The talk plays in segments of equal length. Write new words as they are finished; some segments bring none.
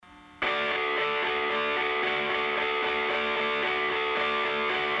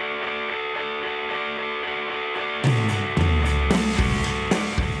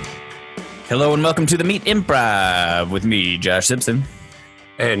Hello and welcome to the Meet Improv with me, Josh Simpson.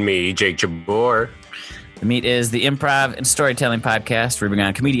 And me, Jake Jabor. The Meet is the improv and storytelling podcast where we bring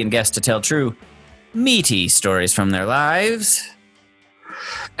on comedian guests to tell true, meaty stories from their lives.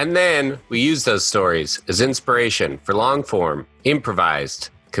 And then we use those stories as inspiration for long-form, improvised,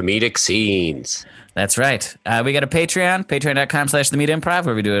 comedic scenes. That's right. We got a Patreon, patreon.com/themeetimprov,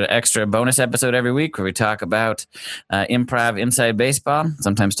 where we do an extra bonus episode every week where we talk about improv inside baseball,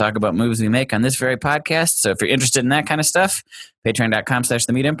 sometimes talk about moves we make on this very podcast. So if you're interested in that kind of stuff,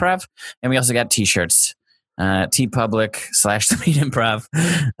 patreon.com/themeetimprov. And we also got t-shirts,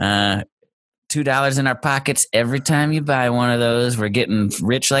 tpublic/themeetimprov. $2 in our pockets every time you buy one of those. We're getting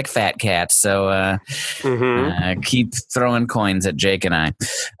rich like fat cats. So keep throwing coins at Jake and I.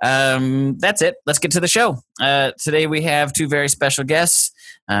 That's it. Let's get to the show. Today we have two very special guests,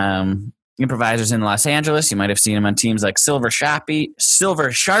 improvisers in Los Angeles. You might have seen them on teams like Silver Sharpies,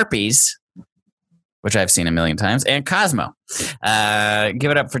 which I've seen a million times, and Cosmo.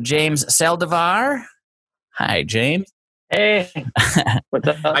 Give it up for James Saldivar. Hi, James. Hey. What's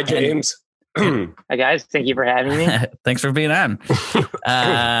up? Hi, James. Hi, guys. Thank you for having me. Thanks for being on.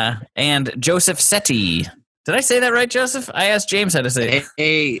 And Joseph Sette. Did I say that right, Joseph? I asked James how to say it.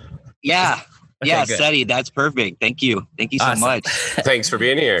 Hey, yeah. Okay, yeah, good. Sette, that's perfect. Thank you. Thank you so Awesome. much. Thanks for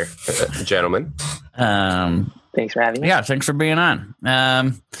being here, gentlemen. Thanks for having me. Yeah, thanks for being on.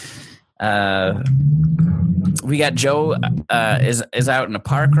 We got Joe is out in the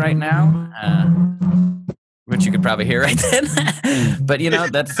park right now, which you could probably hear right then. But you know,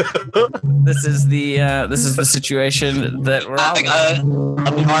 this is the situation that we're all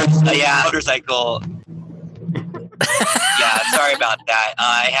Motorcycle. Yeah, sorry about that.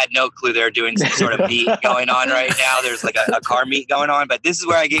 I had no clue they were doing some sort of meet going on right now. There's like a car meet going on, but this is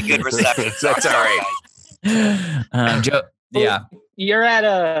where I get good reception. That's all right. Joe. Yeah, You're at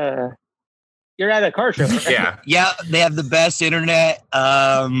a car show, right? Yeah. Yeah, they have the best internet.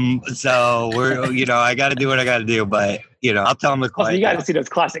 So we're, I got to do what I got to do, but I'll tell them to Also, quiet. you got to see those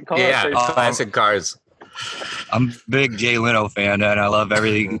classic cars. Yeah, There's- classic cars. I'm a big Jay Leno fan, and I love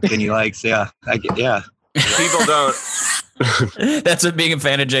everything he likes. Yeah, People don't. that's what being a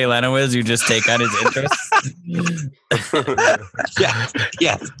fan of Jay Leno is. You just take on his interests.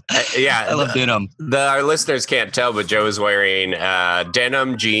 yeah. Yeah. I love denim. Our listeners can't tell, but Joe is wearing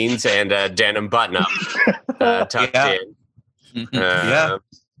denim jeans and a denim button-up tucked Yeah. in. Yeah.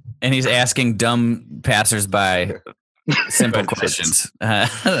 And he's asking dumb passersby simple questions.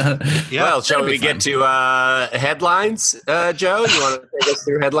 Well, shall we get to headlines, Joe? You want to take us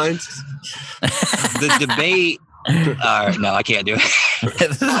through headlines? The debate. No, I can't do it.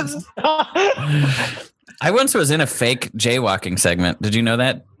 I once was in a fake jaywalking segment. Did you know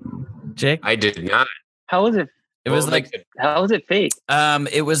that, Jake? I did not. How was it? It was Well, like How was it fake?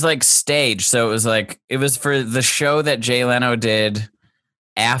 it was like staged. So it was for the show that Jay Leno did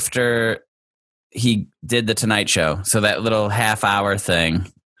after he did the Tonight Show. So that little half-hour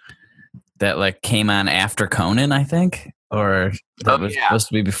thing that like came on after Conan, I think, or that was supposed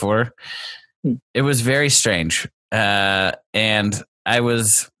to be before. It was very strange, and I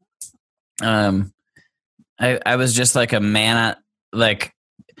was, I was just like a man, like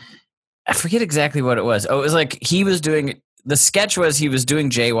I forget exactly what it was. Oh, it was like he was doing the sketch was he was doing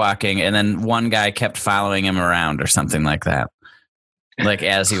jaywalking, and then one guy kept following him around or something like that, like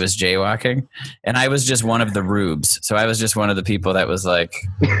as he was jaywalking, and I was just one of the rubes. So I was just one of the people that was like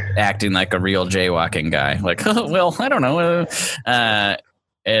acting like a real jaywalking guy, like well, I don't know.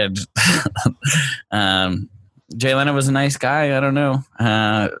 And Jay Leno was a nice guy. I don't know.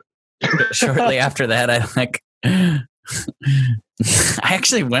 Shortly after that, I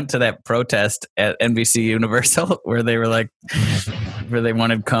actually went to that protest at NBC Universal where they were like, where they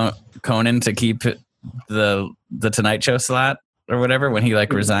wanted Conan to keep the Tonight Show slot or whatever when he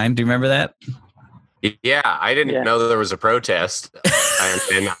like resigned. Do you remember that? Yeah, I didn't know there was a protest.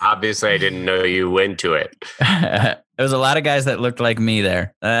 And obviously I didn't know you went to it. There was a lot of guys that looked like me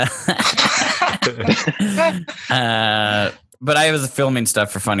there. But I was filming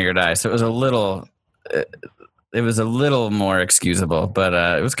stuff for Funny or Die, so it was a little more excusable, but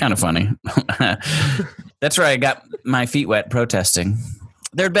it was kind of funny. That's where I got my feet wet protesting.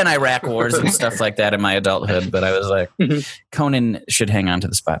 There'd been Iraq wars and stuff like that in my adulthood, but I was like, Conan should hang on to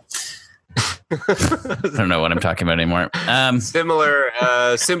the spot. I don't know what I'm talking about anymore. Simpler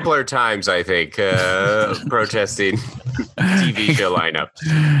times, I think, protesting TV show lineup.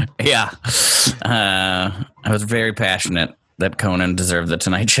 Yeah. I was very passionate that Conan deserved the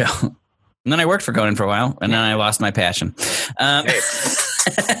Tonight Show. And then I worked for Conan for a while, and then I lost my passion. I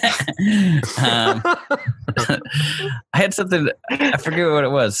had something, I forget what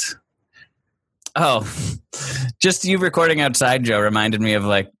it was. Oh, just you recording outside, Joe, reminded me of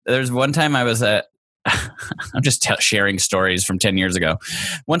like, there's one time I was at, I'm just sharing stories from 10 years ago.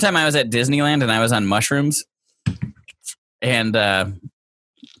 One time I was at Disneyland and I was on mushrooms, and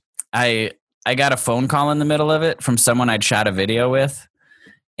I got a phone call in the middle of it from someone I'd shot a video with,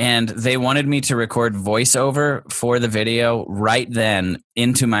 and they wanted me to record voiceover for the video right then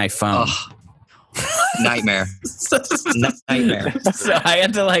into my phone. Ugh. Nightmare. Nightmare. So I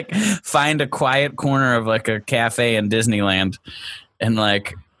had to like find a quiet corner of like a cafe in Disneyland and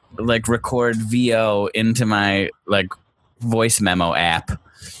like record VO into my like voice memo app.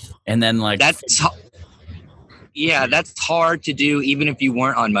 And then like that's hard to do even if you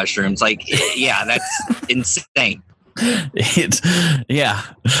weren't on mushrooms. Like, yeah, that's insane. Yeah.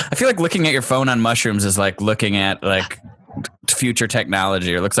 I feel like looking at your phone on mushrooms is like looking at like future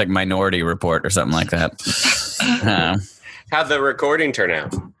technology, or looks like Minority Report or something like that. How'd the recording turn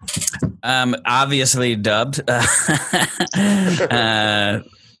out? Obviously dubbed. It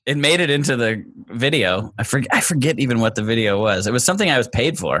made it into the video. I forget even what the video was. It was something I was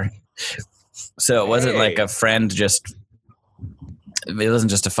paid for. So it wasn't like a friend just, it wasn't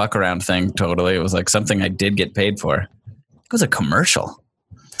just a fuck around thing totally. It was like something I did get paid for. It was a commercial,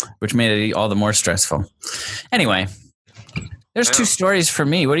 which made it all the more stressful. Anyway, there's 2 stories for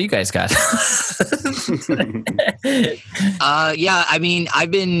me. What do you guys got? Yeah, I mean,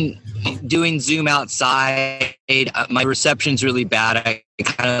 I've been doing Zoom outside. My reception's really bad. I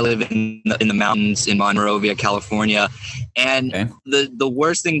kind of live in the mountains in Monrovia, California. And the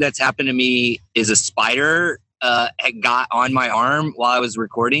worst thing that's happened to me is a spider had got on my arm while I was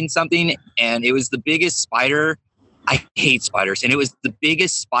recording something. And it was the biggest spider. I hate spiders. And it was the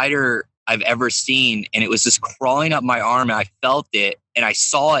biggest spider I've ever seen, and it was just crawling up my arm, and I felt it, and I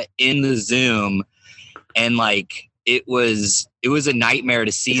saw it in the Zoom, and like it was a nightmare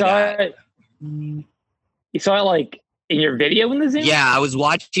to see that. You saw it like in your video in the Zoom? Yeah, I was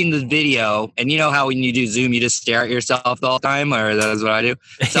watching the video, and you know how when you do Zoom, you just stare at yourself the whole time, or that's what I do.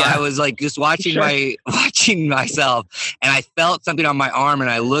 So yeah. I was like just watching myself, and I felt something on my arm, and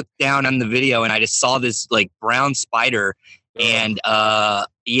I looked down on the video, and I just saw this like brown spider, and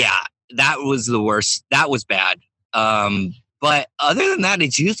yeah. That was the worst. That was bad. But other than that,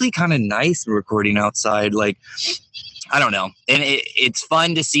 it's usually kind of nice recording outside. Like, I don't know. And it's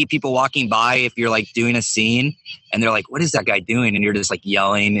fun to see people walking by if you're like doing a scene and they're like, what is that guy doing? And you're just like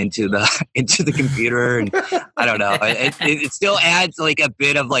yelling into the computer. And I don't know. It still adds like a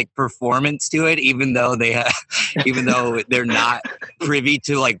bit of like performance to it, even though they're not privy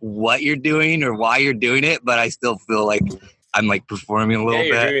to like what you're doing or why you're doing it. But I still feel like I'm like performing a little bit.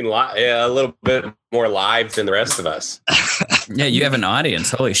 You're doing a little bit more live than the rest of us. Yeah, you have an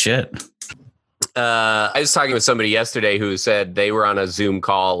audience. Holy shit. I was talking with somebody yesterday who said they were on a Zoom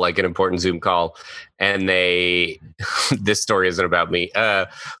call, like an important Zoom call, and this story isn't about me,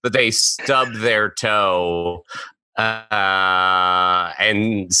 but they stubbed their toe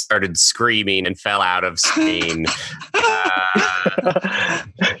and started screaming and fell out of screen.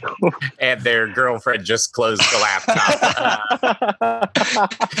 And their girlfriend just closed the laptop.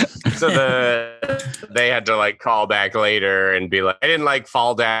 So they had to like call back later and be like, I didn't like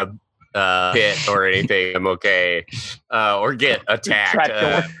fall down pit or anything. I'm okay. Or get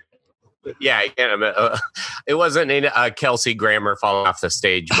attacked. Yeah, it wasn't a Kelsey Grammer falling off the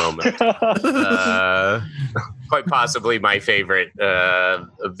stage moment. Quite possibly my favorite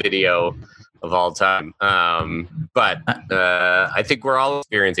video of all time. But I think we're all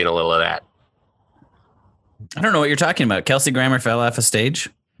experiencing a little of that. I don't know what you're talking about. Kelsey Grammer fell off a stage?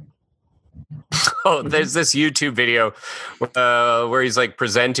 Oh, there's this YouTube video where he's like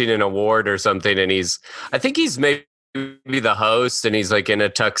presenting an award or something, and I think he's maybe the host, and he's like in a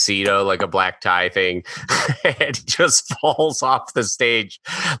tuxedo, like a black tie thing, and he just falls off the stage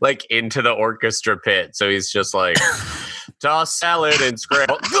like into the orchestra pit. So he's just like, toss salad and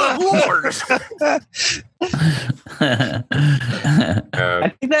scramble. Good Lord. I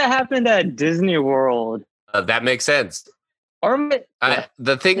think that happened at Disney World. That makes sense.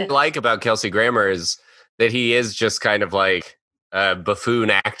 The thing I like about Kelsey Grammer is that he is just kind of like a buffoon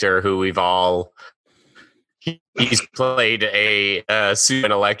actor who we've all... He's played a super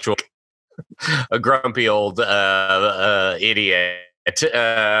intellectual, a grumpy old idiot.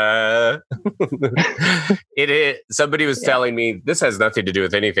 Somebody was telling me, this has nothing to do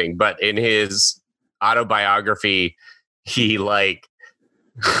with anything, but in his autobiography, he like,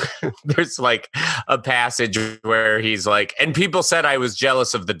 there's like a passage where he's like, and people said I was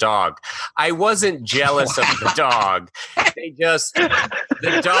jealous of the dog. I wasn't jealous of the dog.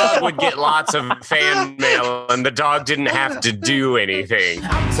 The dog would get lots of fan mail and the dog didn't have to do anything.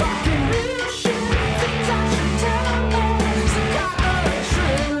 I'm talking real shit.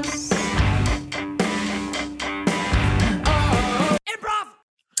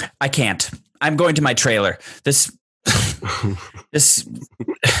 I can't. I'm going to my trailer. This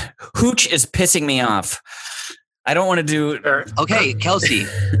hooch is pissing me off. I don't want to do. Okay, Kelsey.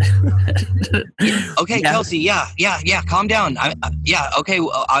 Okay, yeah. Kelsey. Yeah. Calm down. Okay.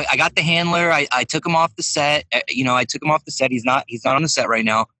 I got the handler. I took him off the set. I took him off the set. He's not on the set right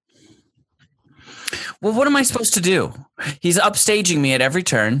now. Well, what am I supposed to do? He's upstaging me at every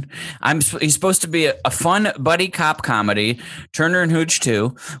turn. He's supposed to be a fun buddy cop comedy, Turner and Hooch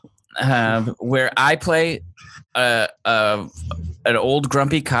 2, where I play an old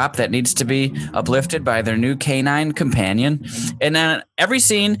grumpy cop that needs to be uplifted by their new canine companion. And then every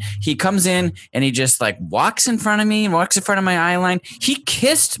scene he comes in and he just like walks in front of me and walks in front of my eye line. He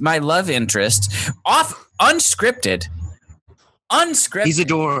kissed my love interest off unscripted.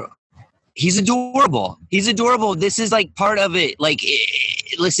 He's adorable. This is like part of it. Like,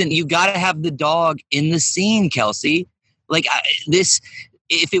 listen, you got to have the dog in the scene, Kelsey. Like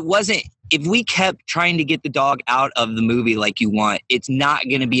if we kept trying to get the dog out of the movie like you want, it's not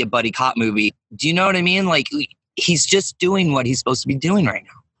going to be a buddy cop movie. Do you know what I mean? Like, he's just doing what he's supposed to be doing right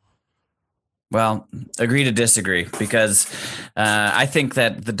now. Well, agree to disagree, because I think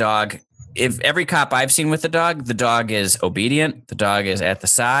that the dog, if every cop I've seen with the dog is obedient. The dog is at the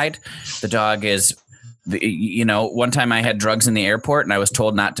side. The dog is, one time I had drugs in the airport and I was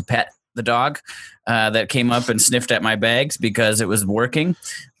told not to pet the dog that came up and sniffed at my bags because it was working.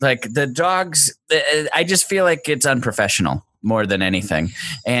 Like, the dogs, I just feel like it's unprofessional more than anything.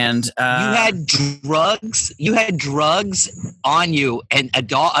 And you had drugs on you, and a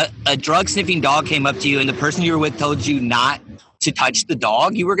drug sniffing dog came up to you, and the person you were with told you not to touch the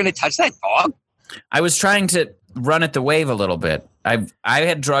dog. You were going to touch that dog? I was trying to run at the wave a little bit. I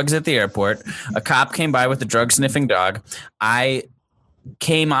had drugs at the airport. A cop came by with a drug sniffing dog. I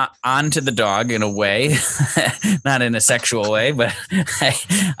came onto the dog in a way, not in a sexual way, but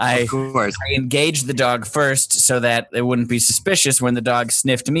I engaged the dog first so that it wouldn't be suspicious when the dog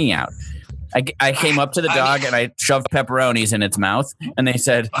sniffed me out. I came up to the dog and I shoved pepperonis in its mouth, and they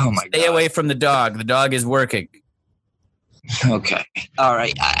said, "Stay away from the dog. The dog is working." Okay. All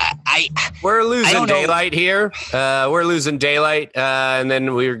right. We're losing daylight here. We're losing daylight, and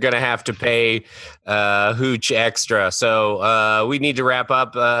then we're going to have to pay Hooch extra. So we need to wrap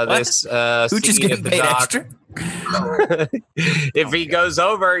up this. Hooch is getting paid extra? If he goes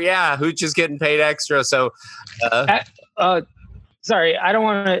over, yeah, Hooch is getting paid extra. So, sorry, I don't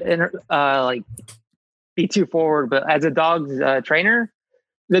want to be too forward, but as a dog's trainer,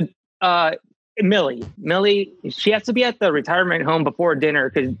 Millie, she has to be at the retirement home before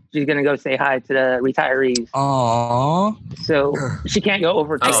dinner because she's going to go say hi to the retirees. Aww. So she can't go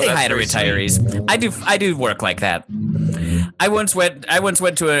over. I say hi to retirees. Sweet. I do work like that. I once went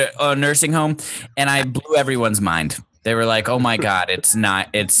to a nursing home and I blew everyone's mind. They were like, "Oh my God, it's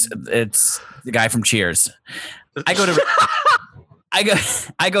the guy from Cheers." I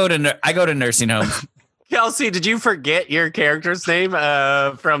go to nursing homes. Kelsey, did you forget your character's name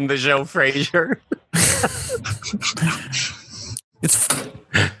from the show Frasier?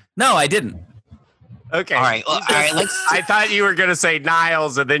 No, I didn't. Okay. All right. I thought you were going to say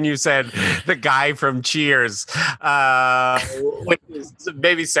Niles, and then you said the guy from Cheers. Which is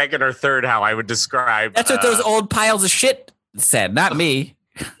maybe second or third how I would describe. That's what those old piles of shit said, not me.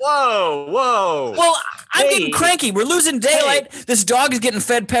 Whoa. Well, I'm getting cranky. We're losing daylight. This dog is getting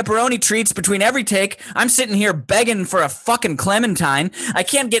fed pepperoni treats between every take. I'm sitting here begging for a fucking Clementine. I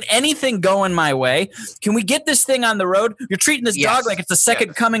can't get anything going my way. Can we get this thing on the road? You're treating this dog like it's the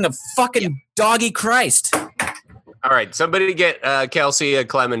second coming of fucking doggy Christ. All right. Somebody get Kelsey a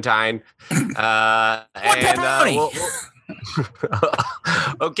Clementine. Pepperoni?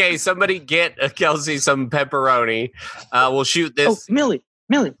 Okay, somebody get Kelsey some pepperoni. We'll shoot this. Oh, Millie.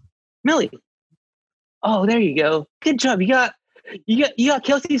 Oh, there you go. Good job. You got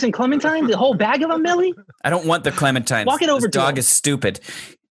Kelsey some Clementine, the whole bag of them, Millie? I don't want the Clementine. Walk it over this dog is stupid.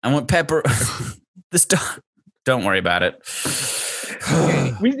 I want pepper. This dog. Don't worry about it.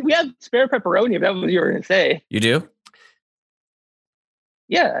 we have spare pepperoni, if that was what you were going to say. You do?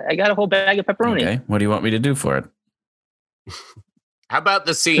 Yeah, I got a whole bag of pepperoni. Okay. What do you want me to do for it? How about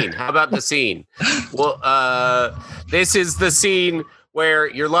the scene? Well, this is the scene where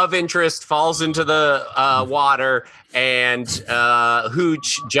your love interest falls into the water, and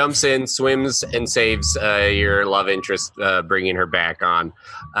Hooch jumps in, swims, and saves your love interest, bringing her back on,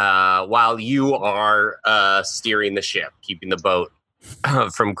 while you are steering the ship, keeping the boat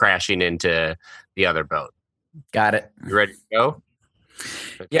from crashing into the other boat. Got it. You ready to go?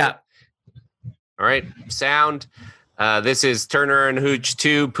 Okay. Yeah. All right. Sound. This is Turner and Hooch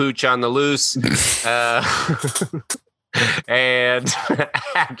 2, Pooch on the Loose. And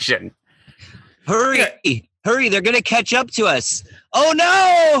action. Hurry! Hurry! They're gonna catch up to us. Oh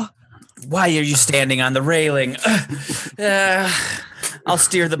no! Why are you standing on the railing? I'll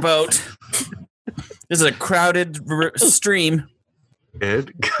steer the boat. This is a crowded stream.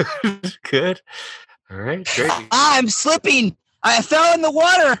 Good. All right, great. I'm slipping. I fell in the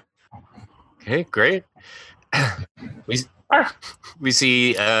water. Okay, great. We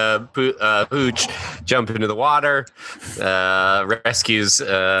see Pooch jump into the water, rescues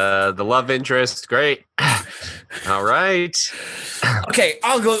the love interest. Great. All right. Okay,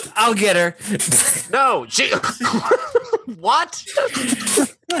 I'll get her. No, she. What?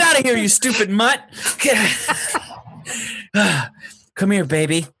 Get out of here, you stupid mutt. Come here,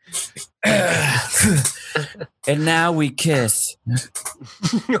 baby. And now we kiss.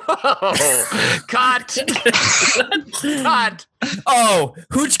 Cut. Oh,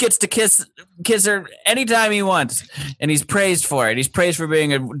 Hooch gets to kiss her anytime he wants, and he's praised for it. He's praised for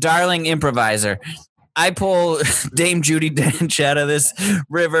being a darling improviser. I pull Dame Judi Dench out of this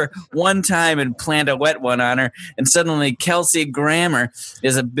river one time and plant a wet one on her, and suddenly Kelsey Grammer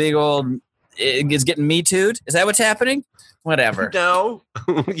is getting Me Too'd. Is that what's happening? Whatever. No,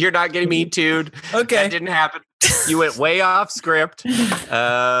 you're not getting Me Too'd. Okay. That didn't happen. You went way off script.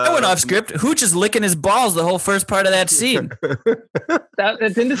 I went off script. Hooch is licking his balls the whole first part of that scene.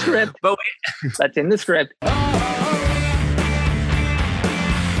 That's in the script. But that's in the script.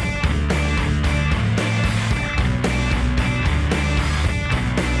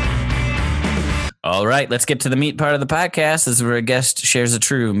 All right, let's get to the meat part of the podcast. This is where a guest shares a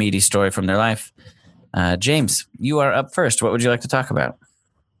true meaty story from their life. James, you are up first. What would you like to talk about?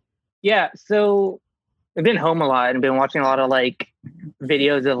 Yeah, so I've been home a lot and been watching a lot of like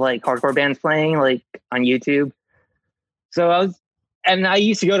videos of like hardcore bands playing like on YouTube. So I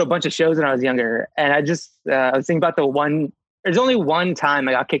used to go to a bunch of shows when I was younger, and I was thinking about there's only one time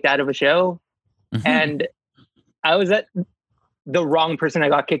I got kicked out of a show, and I was at the wrong person I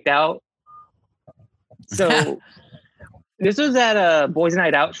got kicked out. So this was at a Boys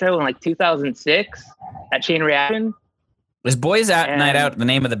Night Out show in like 2006 at Chain Reaction. Is Boys Night Out the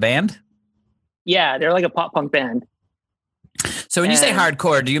name of the band? Yeah, they're like a pop punk band. So when you say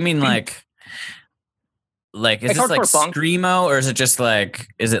hardcore, do you mean like is this like screamo, or is it just like,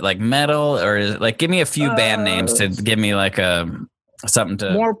 is it like metal, or is it like, give me a few band names to give me like something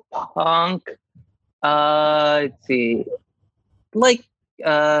to more punk. Let's see, like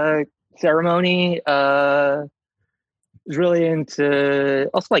Ceremony. Was really into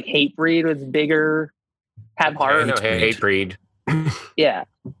also like Hatebreed was bigger. Have Heart. No, Hatebreed. Yeah.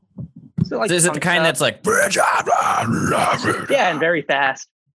 So like, is it the kind that's like yeah, and very fast.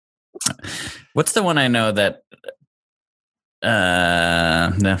 What's the one I know that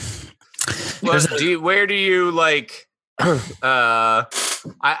no. Well, where do you like I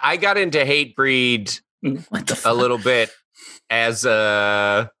got into Hatebreed a little bit as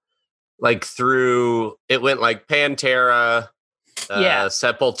like through it went like Pantera,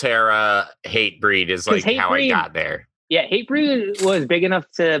 Sepultura, Hatebreed is like how I got there. Yeah, Hatebreed was big enough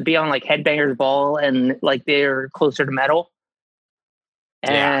to be on like Headbangers Ball, and like they're closer to metal.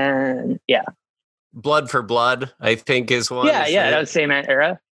 And Blood for Blood, I think is one. Yeah, that was the same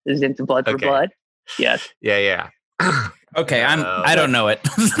era. Is into Blood for Blood. Yes. Yeah. Okay, I don't know it.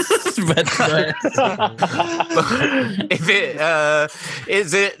 But if it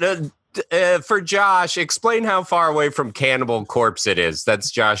is it for Josh, explain how far away from Cannibal Corpse it is. That's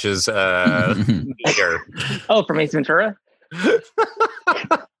Josh's meter. Oh, from Ace Ventura? It's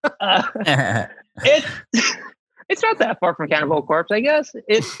not that far from Cannibal Corpse, I guess.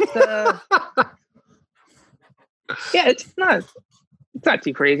 It's it's not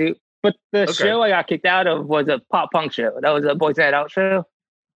too crazy. But the show I got kicked out of was a pop punk show. That was a Boys Night Out show.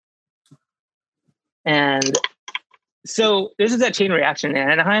 And so this is at Chain Reaction in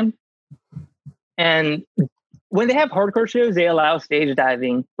Anaheim. And when they have hardcore shows, they allow stage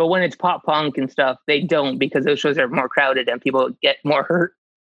diving. But when it's pop punk and stuff, they don't, because those shows are more crowded and people get more hurt.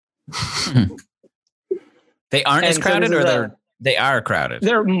 They aren't as crowded, or they are crowded?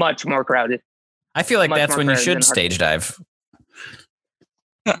 They're much more crowded. I feel like that's when you should stage dive.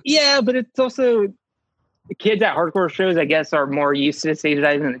 Yeah, but it's also the kids at hardcore shows, I guess, are more used to stage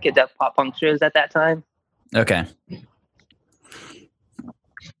diving than the kids at pop punk shows at that time. Okay.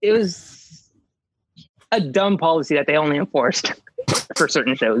 It was a dumb policy that they only enforced for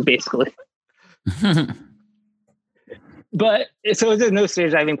certain shows, basically. But so there's no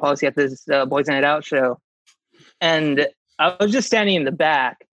stage diving policy at this Boys Night Out show. And I was just standing in the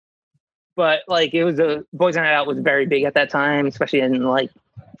back, but like it was a Boys Night Out was very big at that time, especially in like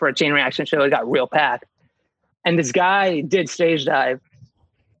for a Chain Reaction show. It got real packed. and this guy did stage dive,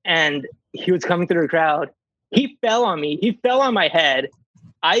 and he was coming through the crowd. He fell on me. He fell on my head.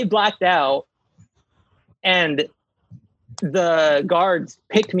 I blacked out, and the guards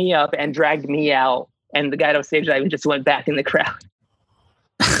picked me up and dragged me out, and the guy that was stage diving just went back in the crowd.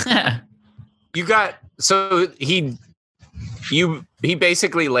 He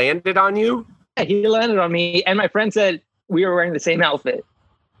basically landed on you? Yeah, he landed on me, and my friend said we were wearing the same outfit.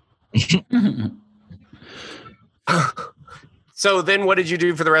 So then what did you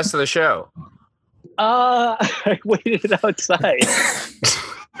do for the rest of the show? I waited outside.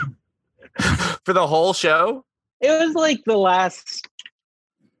 For the whole show? It was like the last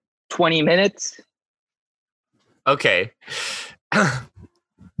 20 minutes. Okay.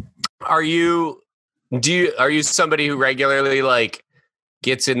 Are you somebody who regularly like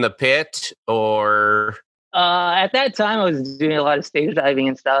gets in the pit, or at that time I was doing a lot of stage diving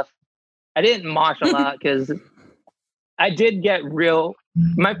and stuff. I didn't mosh a lot because I did get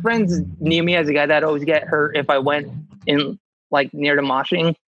my friends knew me as a guy that always get hurt if I went in like near the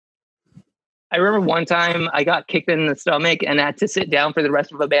moshing. I remember one time I got kicked in the stomach and had to sit down for the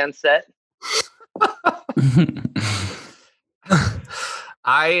rest of a band's set.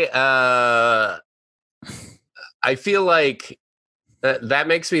 I feel like that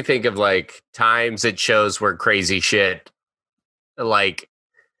makes me think of like times at shows where crazy shit like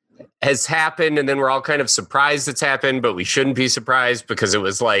has happened, and then we're all kind of surprised it's happened, but we shouldn't be surprised because it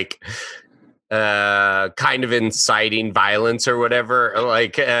was like kind of inciting violence or whatever.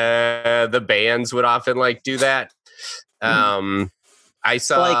 Like the bands would often like do that. I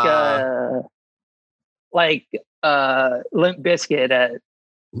saw like Limp Bizkit at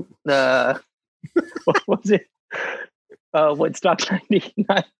the what was it? Woodstock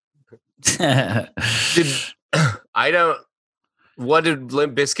 99. What did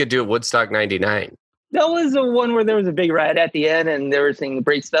Limp Bizkit do at Woodstock 99? That was the one where there was a big riot at the end and they were singing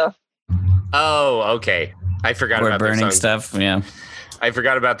Break Stuff. Oh, okay. I forgot about burning their song. stuff. Yeah. I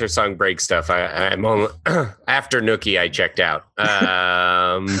forgot about their song Break Stuff. I'm only, after Nookie, I checked out.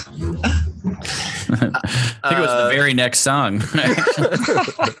 I think it was the very next song.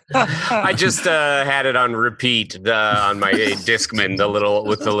 I just had it on repeat on my Discman,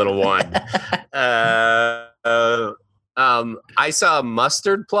 with the little one. I saw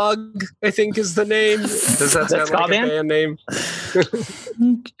Mustard Plug, I think is the name. Does that sound like a band name?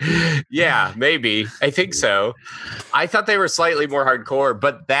 Yeah, maybe. I think so. I thought they were slightly more hardcore,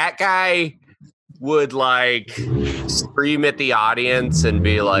 but that guy would like scream at the audience and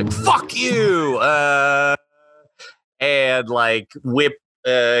be like, fuck you, and like whip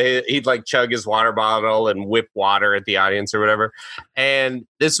he'd like chug his water bottle and whip water at the audience or whatever. And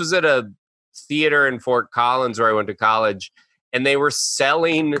this was at a theater in Fort Collins where I went to college, and they were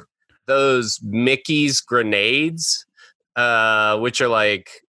selling those Mickey's grenades, which are like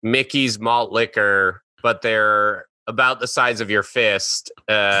Mickey's malt liquor, but they're about the size of your fist,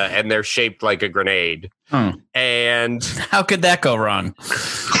 and they're shaped like a grenade. And how could that go wrong?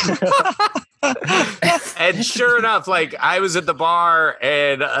 And sure enough, like I was at the bar,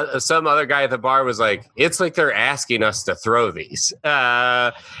 and some other guy at the bar was like, "It's like they're asking us to throw these."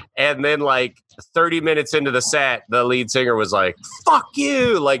 And then, like 30 minutes into the set, the lead singer was like, "Fuck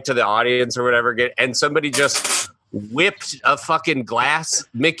you!" like to the audience or whatever, and somebody just whipped a fucking glass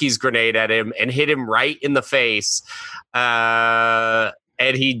Mickey's grenade at him and hit him right in the face.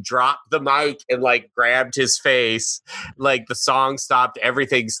 And he dropped the mic and like grabbed his face. Like the song stopped,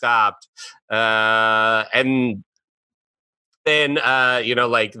 everything stopped. And then,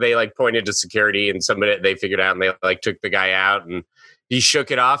 like they like pointed to security, and somebody they figured out, and they like took the guy out, and he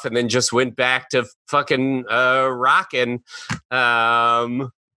shook it off and then just went back to fucking rocking. But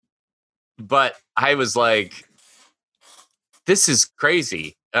I was like, this is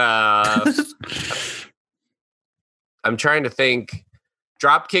crazy. I'm trying to think.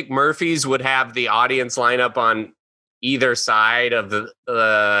 Dropkick Murphys would have the audience line up on either side of the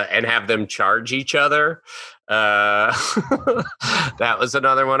and have them charge each other. That was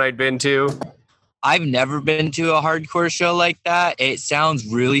another one I'd been to. I've never been to a hardcore show like that. It sounds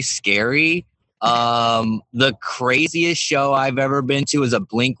really scary. The craziest show I've ever been to was a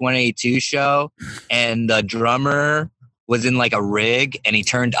Blink-182 show, and the drummer was in like a rig and he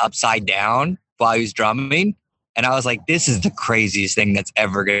turned upside down while he was drumming. And I was like, this is the craziest thing that's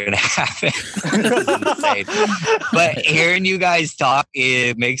ever going to happen. This is insane. But hearing you guys talk,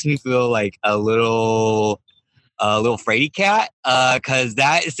 it makes me feel like a little fraidy cat. Cause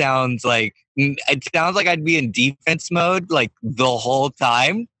that sounds like I'd be in defense mode like the whole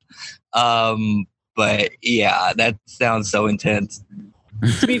time. But yeah, that sounds so intense.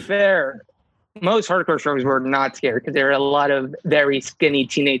 To be fair, most hardcore shows were not scared because there were a lot of very skinny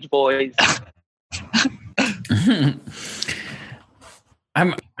teenage boys.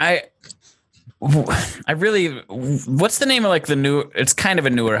 I really, what's the name of like the new, it's kind of a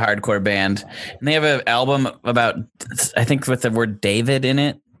newer hardcore band, and they have an album about, I think with the word David in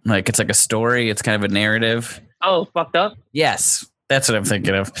it. Like it's like a story. It's kind of a narrative. Oh, Fucked Up? Yes. That's what I'm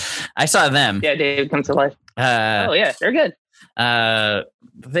thinking of. I saw them. Yeah, David Comes to Life. Oh yeah, they're good.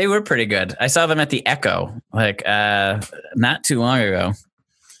 They were pretty good. I saw them at the Echo, like not too long ago.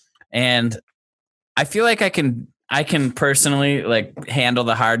 And I feel like I can personally like handle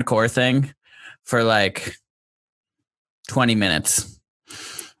the hardcore thing for like 20 minutes.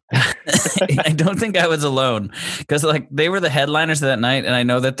 I don't think I was alone because like they were the headliners that night, and I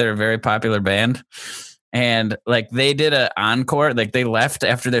know that they're a very popular band. And like they did an encore, like they left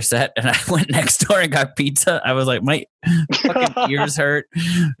after their set, and I went next door and got pizza. I was like, my fucking ears hurt.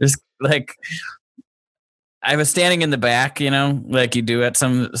 Just like I was standing in the back, you know, like you do at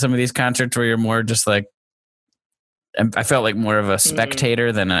some of these concerts where you're more just like, I felt like more of a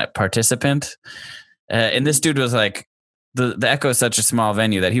spectator than a participant. And this dude was like, the Echo is such a small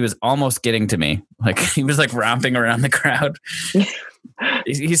venue that he was almost getting to me. Like he was like romping around the crowd.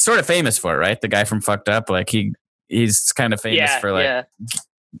 He's sort of famous for it, right? The guy from Fucked Up, like he's kind of famous for like,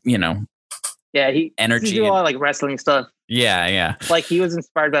 you know, energy. He do a lot of like wrestling stuff. Yeah. Like he was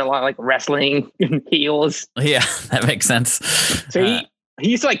inspired by a lot of like wrestling heels. Yeah, that makes sense. So he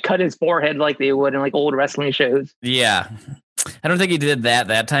used to like cut his forehead like they would in like old wrestling shows. Yeah. I don't think he did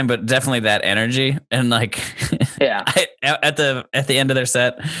that time, but definitely that energy. And like, yeah, at the end of their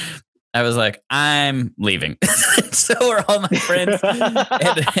set, I was like, I'm leaving. So were all my friends. and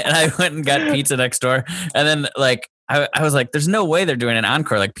I went and got pizza next door. And then like, I was like, there's no way they're doing an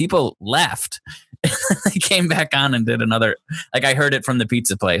encore. Like people left. They came back on and did another, like I heard it from the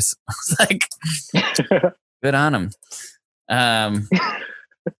pizza place. I was like, good on them.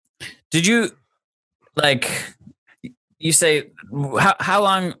 Did you like, you say, how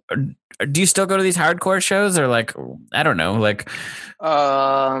long do you still go to these hardcore shows, or like, I don't know, like,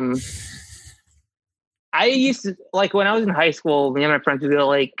 I used to, like when I was in high school, me and my friends would go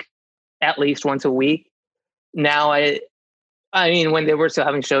like at least once a week. Now I mean, when they were still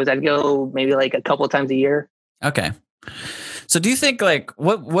having shows, I'd go maybe like a couple of times a year. Okay. So do you think like,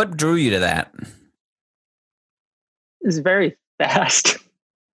 what drew you to that? It's very fast.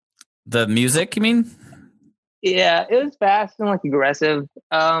 The music, you mean? Yeah, it was fast and like aggressive.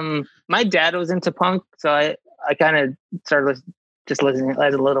 My dad was into punk, so I kind of started just listening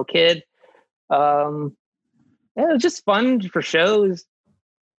as a little kid. It was just fun for shows.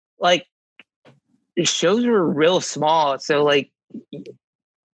 Like the shows were real small, so like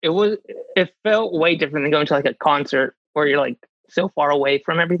it felt way different than going to like a concert where you're like so far away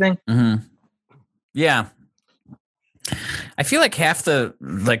from everything. Mm-hmm. Yeah. I feel like half the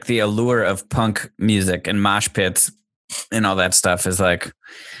allure of punk music and mosh pits and all that stuff is like,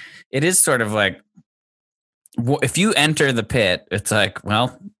 it is sort of like, if you enter the pit, it's like,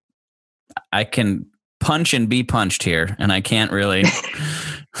 well, I can punch and be punched here, and I can't really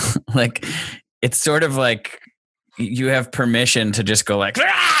like, it's sort of like you have permission to just go like,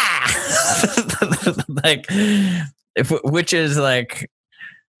 like, which is like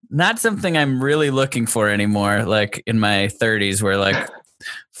not something I'm really looking for anymore. Like in my 30s, where like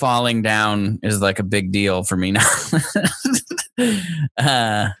falling down is like a big deal for me now.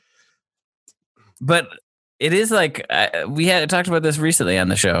 But it is like, we had talked about this recently on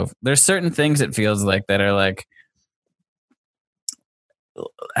the show. There's certain things it feels like that are like,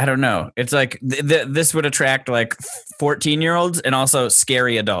 I don't know. It's like this would attract like 14-year-olds and also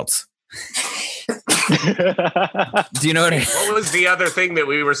scary adults. Do you know what I mean? What was the other thing that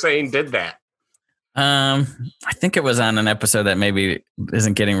we were saying did that? I think it was on an episode that maybe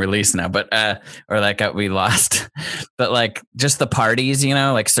isn't getting released now, but or that got we lost. But like just the parties, you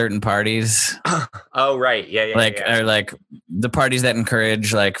know, like certain parties. Oh right, yeah. Like or like the parties that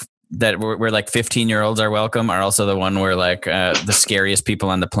encourage like that where like 15-year-olds are welcome are also the one where like the scariest people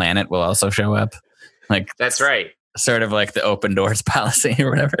on the planet will also show up. Like that's right. Sort of like the open doors policy or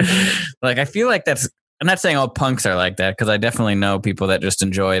whatever. Like I feel like that's, I'm not saying all punks are like that, because I definitely know people that just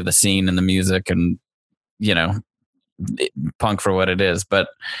enjoy the scene and the music and, you know, punk for what it is. But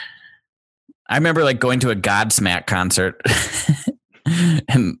I remember like going to a Godsmack concert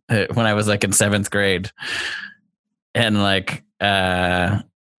and when I was like in 7th grade, and like I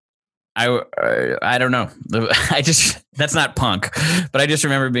don't know. That's not punk, but I just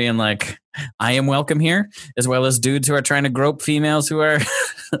remember being like, I am welcome here, as well as dudes who are trying to grope females who are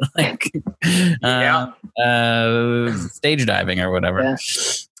like stage diving or whatever.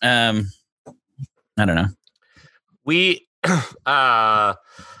 Yeah. I don't know. We,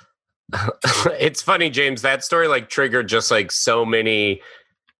 it's funny, James, that story like triggered just like so many.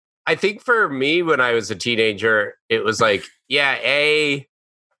 I think for me, when I was a teenager, it was like, they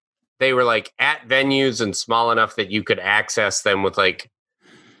were like at venues and small enough that you could access them with like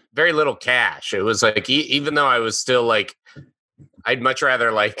very little cash. It was like, even though I was still like, I'd much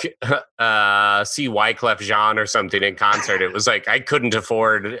rather like see Wyclef Jean or something in concert. It was like I couldn't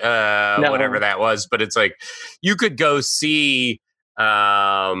afford whatever that was, but it's like you could go see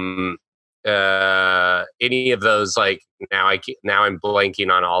any of those. Like now I'm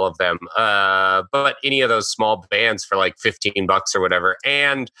blanking on all of them, but any of those small bands for like $15 or whatever,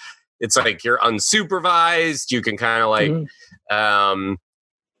 and it's like you're unsupervised. You can kind of like.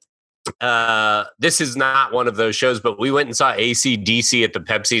 This is not one of those shows, but we went and saw AC/DC at the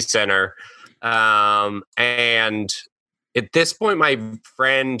Pepsi Center. And at this point, my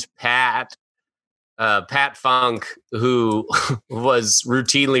friend Pat Funk, who was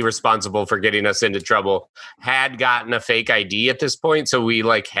routinely responsible for getting us into trouble, had gotten a fake ID at this point. So we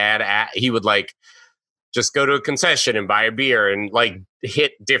like he would like just go to a concession and buy a beer and like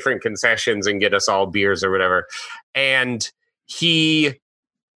hit different concessions and get us all beers or whatever. And he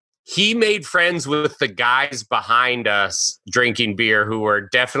made friends with the guys behind us drinking beer who were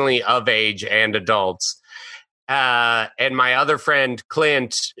definitely of age and adults. And my other friend,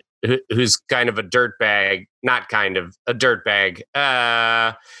 Clint, who's kind of a dirtbag,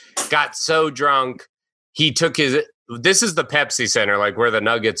 got so drunk. He took this is the Pepsi Center, like where the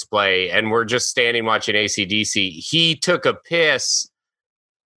Nuggets play. And we're just standing watching AC/DC. He took a piss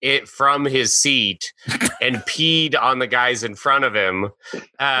from his seat and peed on the guys in front of him.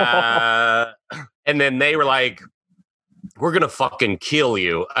 And then they were like, we're going to fucking kill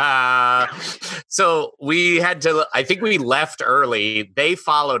you. So we had to, I think we left early. They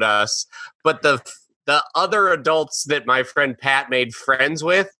followed us, but the other adults that my friend Pat made friends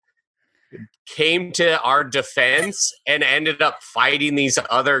with came to our defense and ended up fighting these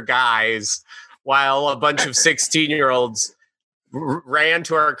other guys while a bunch of 16-year-olds ran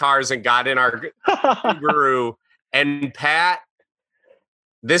to our cars and got in our Subaru. And Pat,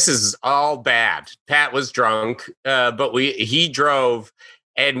 this is all bad. Pat was drunk, but he drove,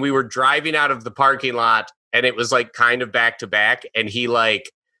 and we were driving out of the parking lot, and it was like kind of back to back, and he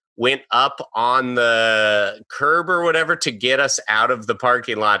like went up on the curb or whatever to get us out of the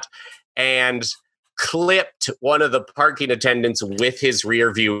parking lot and clipped one of the parking attendants with his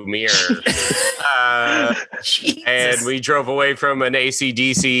rear view mirror. And we drove away from an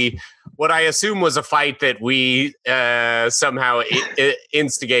AC/DC, what I assume was a fight that we somehow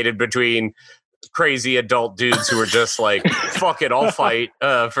instigated between crazy adult dudes who were just like, fuck it, I'll fight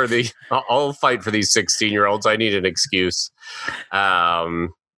for these 16-year-olds. I need an excuse. On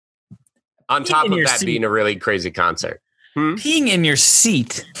top of that being a really crazy concert. Peeing in your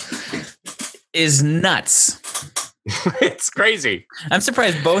seat is nuts. It's crazy. I'm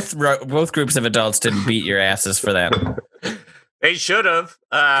surprised both groups of adults didn't beat your asses for that. They should have.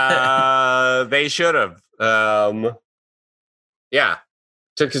 They should have. Yeah.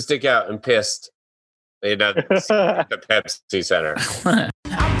 Took his dick out and pissed. They did at the Pepsi Center.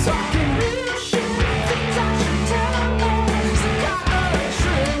 I'm talking real shit.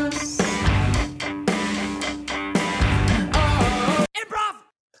 Improv.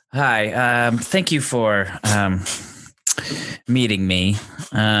 Hi. Thank you for meeting me.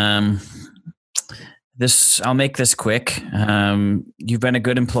 I'll make this quick. You've been a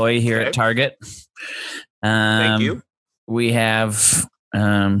good employee here at Target. Thank you. We have, we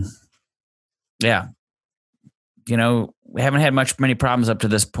haven't had many problems up to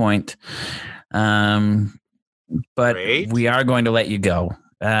this point. But Great. we are going to let you go.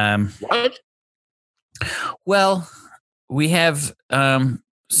 What? Well, we have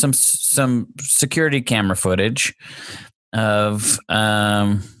some security camera footage of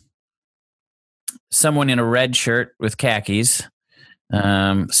someone in a red shirt with khakis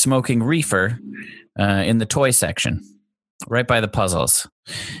smoking reefer in the toy section right by the puzzles.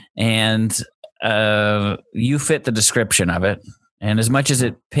 And you fit the description of it. And as much as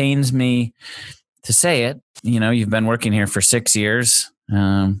it pains me to say it, you've been working here for 6 years.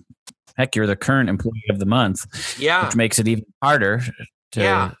 Heck, you're the current employee of the month. Yeah. Which makes it even harder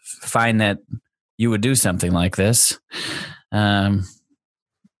to find that you would do something like this.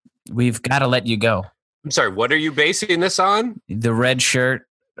 We've got to let you go. I'm sorry, what are you basing this on? The red shirt,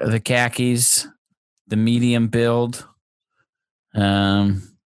 the khakis, the medium build. That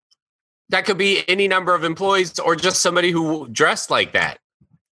could be any number of employees or just somebody who dressed like that.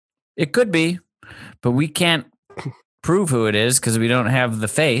 It could be, but we can't prove who it is because we don't have the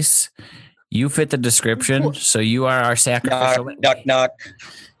face. You fit the description, so you are our sacrificial. Knock, knock.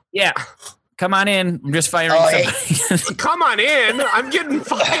 Yeah. Come on in. I'm just firing somebody. Come on in. I'm getting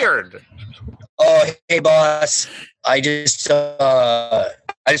fired. Oh, hey, boss. I just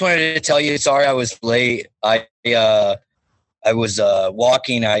wanted to tell you, sorry I was late. I was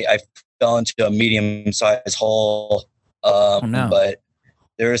walking. I fell into a medium-sized hole. No. But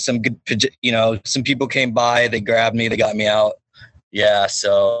there were some good, some people came by. They grabbed me. They got me out. Yeah.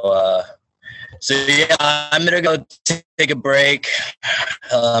 So yeah, I'm gonna go take a break.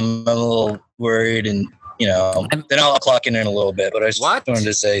 I'm a little worried, and then I'll clock in a little bit. But I just wanted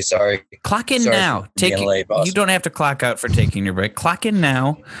to say sorry. Clock in now. Late, boss. You don't have to clock out for taking your break. Clock in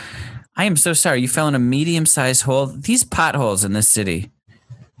now. I am so sorry. You fell in a medium-sized hole. These potholes in this city.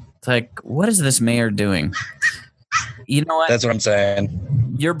 It's like, what is this mayor doing? You know what? That's what I'm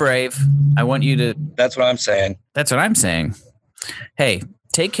saying. You're brave. I want you to. That's what I'm saying. That's what I'm saying. Hey,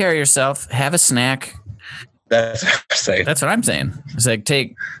 take care of yourself. Have a snack. That's what I'm saying. That's what I'm saying. It's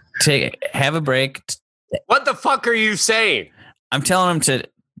like have a break. What the fuck are you saying? I'm telling him to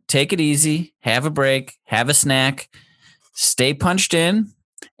take it easy, have a break, have a snack, stay punched in,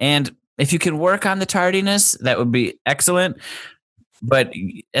 and if you can work on the tardiness, that would be excellent. But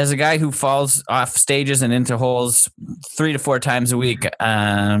as a guy who falls off stages and into holes 3 to 4 times a week,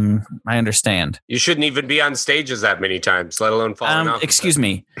 I understand. You shouldn't even be on stages that many times, let alone falling off. Excuse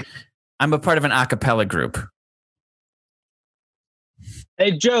me. I'm a part of an a cappella group.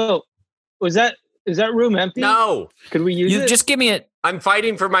 Hey, Joe, is that room empty? No. Could we use it? Just give me it. I'm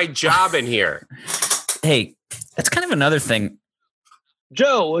fighting for my job in here. Hey, that's kind of another thing.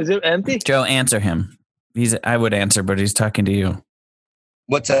 Joe, is it empty? Joe, answer him. I would answer, but he's talking to you.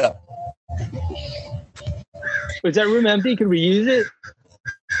 What's up? Is that room empty? Could we use it?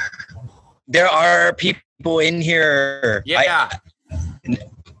 There are people in here. Yeah.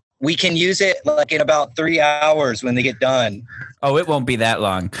 We can use it like in about 3 hours when they get done. Oh, it won't be that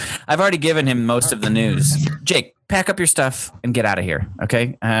long. I've already given him most of the news. Jake, pack up your stuff and get out of here,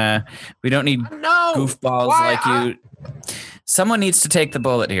 okay? We don't need goofballs like you. Someone needs to take the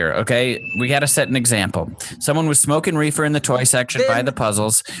bullet here, okay? We got to set an example. Someone was smoking reefer in the toy section by the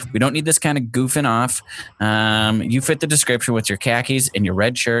puzzles. We don't need this kind of goofing off. You fit the description with your khakis and your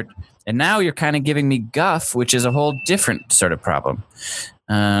red shirt. And now you're kind of giving me guff, which is a whole different sort of problem.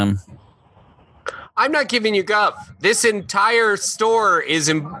 I'm not giving you guff. This entire store is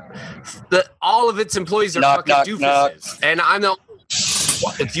all of its employees are fucking doofuses. And I'm the.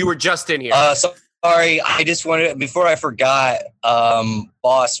 If you were just in here. Sorry, I just wanted, before I forgot,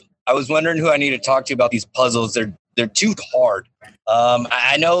 boss, I was wondering who I need to talk to about these puzzles. They're too hard.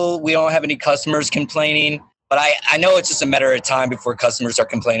 I know we don't have any customers complaining, but I know it's just a matter of time before customers are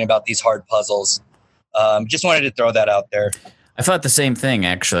complaining about these hard puzzles. Just wanted to throw that out there. I thought the same thing,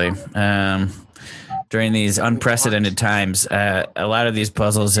 actually. During these unprecedented times, a lot of these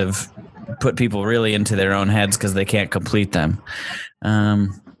puzzles have put people really into their own heads because they can't complete them.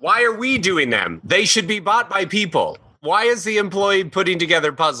 Why are we doing them? They should be bought by people. Why is the employee putting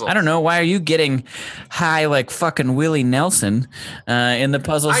together puzzles? I don't know. Why are you getting high like fucking Willie Nelson in the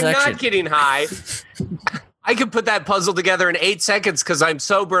puzzle section? I'm not getting high. I could put that puzzle together in 8 seconds because I'm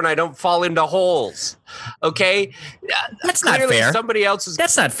sober and I don't fall into holes. Okay? That's not fair. Somebody else is.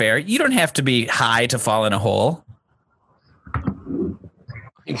 That's not fair. You don't have to be high to fall in a hole.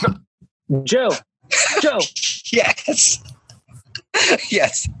 Joe. Yes.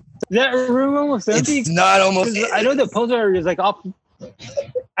 Yes. Is that room almost empty? It's not almost. I know the puzzle area is like off.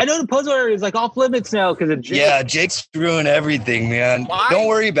 Limits now because of Jake. Yeah, Jake's ruined everything, man. Why? Don't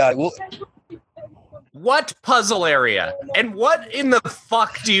worry about it. What puzzle area? And what in the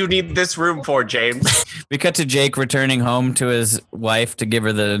fuck do you need this room for, James? We cut to Jake returning home to his wife to give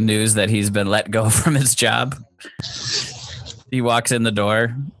her the news that he's been let go from his job. He walks in the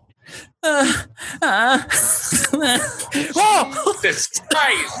door. Oh, this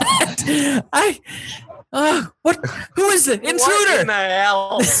Christ! What? Who is the intruder? What in the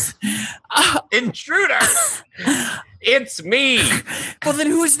hell? Intruder! It's me. Well, then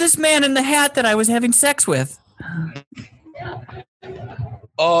who is this man in the hat that I was having sex with?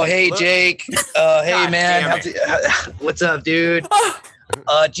 Oh, hey, Jake. Hey, God man. What's up, dude?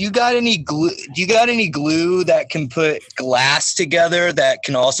 Do you got any glue? Do you got any glue that can put glass together that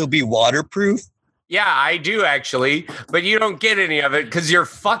can also be waterproof? Yeah, I do actually, but you don't get any of it because you're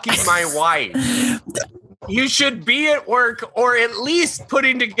fucking my wife. You should be at work or at least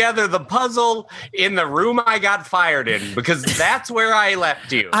putting together the puzzle in the room I got fired in because that's where I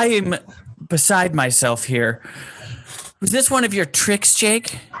left you. I am beside myself here. Was this one of your tricks,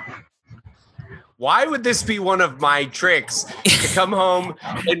 Jake? Why would this be one of my tricks to come home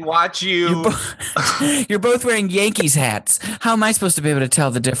and watch you? You're both wearing Yankees hats. How am I supposed to be able to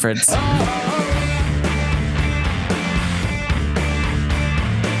tell the difference?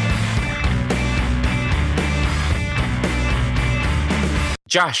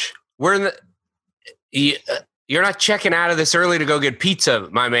 Josh, we're in the. You're not checking out of this early to go get pizza,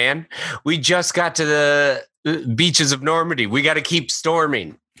 my man. We just got to the beaches of Normandy. We got to keep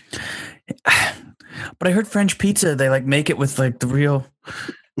storming. But I heard French pizza, they like make it with like the real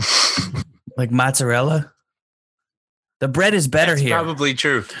like mozzarella. The bread is better here. Probably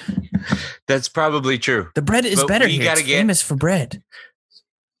true. That's probably true. The bread is better here. It's famous for bread.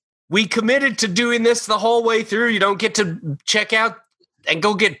 We committed to doing this the whole way through. You don't get to check out and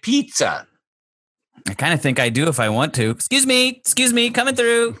go get pizza. I kind of think I do if I want to. Excuse me, coming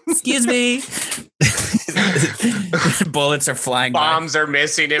through. Excuse me. Bullets are flying. Bombs are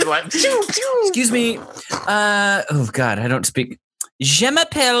missing him. Like, excuse me. Oh God, I don't speak. Je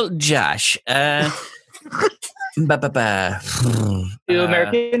m'appelle Josh. You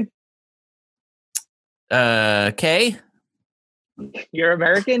American? Kay? You're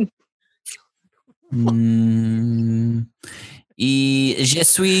American? Je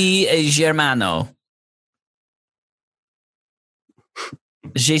suis germano.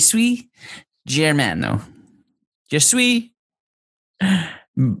 Je suis germano. Je suis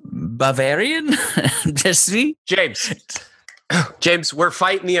Bavarian. Je suis James, we're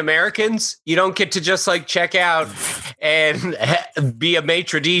fighting the Americans. You don't get to just like check out and be a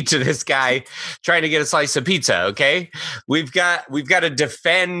maitre d' to this guy trying to get a slice of pizza. Okay, we've got to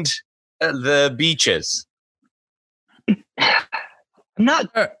defend the beaches. I'm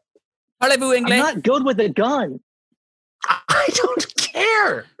not good with a gun. I don't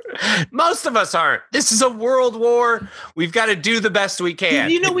care. Most of us aren't. This is a world war. We've got to do the best we can.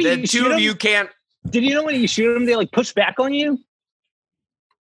 Did you know when the two of you can't. Did you know when you shoot them, they like push back on you?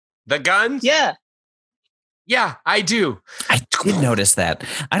 The guns? Yeah. Yeah, I do. I did notice that.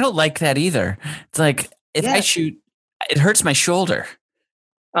 I don't like that either. It's like if I shoot, it hurts my shoulder.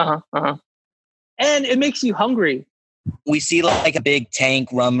 And it makes you hungry. We see like a big tank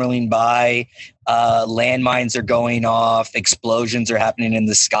rumbling by. Landmines are going off. Explosions are happening in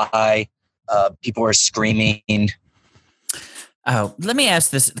the sky. People are screaming. Oh, let me ask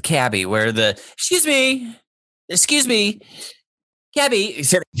this cabbie where excuse me, cabbie. He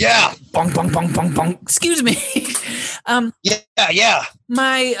said, yeah. Bong, bong, bong, bong, bong. Excuse me. Yeah.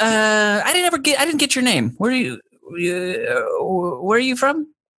 I didn't get your name. Where are you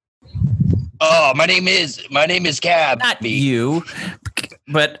from? Oh, my name is Cab. Not you,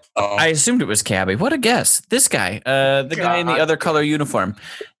 but I assumed it was Cabby. What a guess. This guy, the guy in the other color uniform.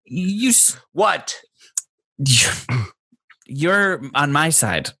 What? You're on my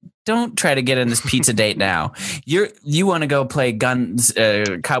side. Don't try to get in this pizza date now. You want to go play guns,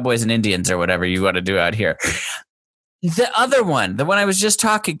 cowboys and Indians or whatever you want to do out here. The other one, the one I was just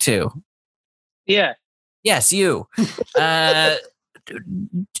talking to. Yeah. Yes, you.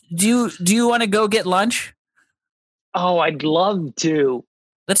 Do you want to go get lunch? Oh, I'd love to.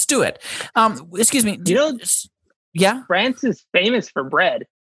 Let's do it. Excuse me. Yeah? France is famous for bread.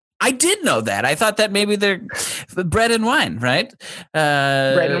 I did know that. I thought that maybe they're bread and wine, right?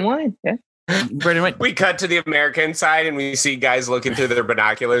 Bread and wine, yeah. Bread and wine. We cut to the American side and we see guys looking through their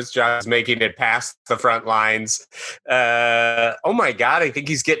binoculars. John's making it past the front lines. Oh my God, I think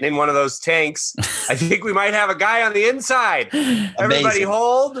he's getting in one of those tanks. I think we might have a guy on the inside. Everybody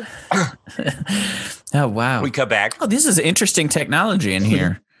hold. Oh, wow. We cut back. Oh, this is interesting technology in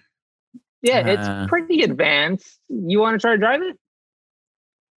here. Yeah, it's pretty advanced. You want to try to drive it?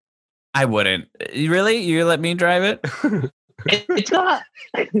 I wouldn't. Really? You let me drive it? It's got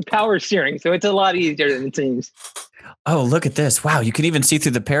power steering, so it's a lot easier than it seems. Oh, look at this. Wow, you can even see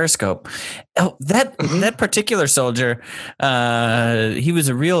through the periscope. Oh, that particular soldier, he was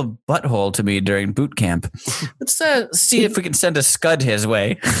a real butthole to me during boot camp. Let's see if we can send a scud his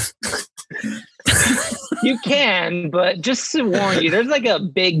way. You can, but just to warn you, there's like a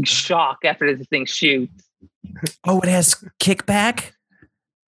big shock after this thing shoots. Oh, it has kickback?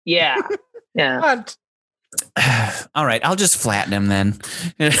 Yeah. What? All right, I'll just flatten him then.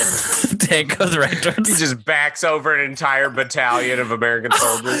 Tank goes right towards. He just backs over an entire battalion of American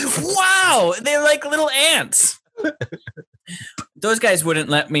soldiers. Wow, they're like little ants. Those guys wouldn't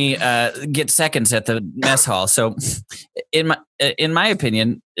let me get seconds at the mess hall. So, in my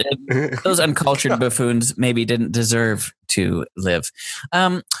opinion, those uncultured buffoons maybe didn't deserve to live.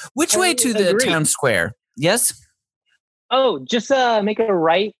 Which way to the town square? Yes. Oh, just make a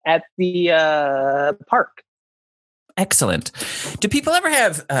right at the park. Excellent. Do people ever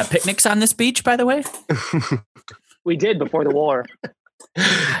have picnics on this beach, by the way? We did before the war.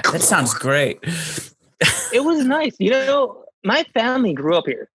 That sounds great. It was nice. You know, my family grew up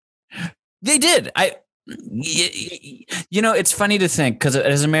here. They did. You know, it's funny to think because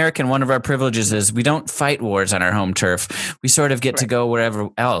as American, one of our privileges is we don't fight wars on our home turf. We sort of get to go wherever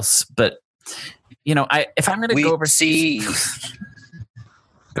else. But, you know, if I'm going to go overseas.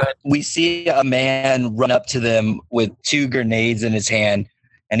 We see a man run up to them with 2 grenades in his hand,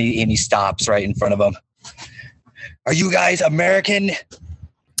 and he stops right in front of them. Are you guys American?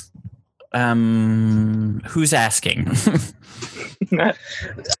 Who's asking?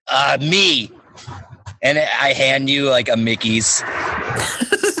 Me. And I hand you like a Mickey's.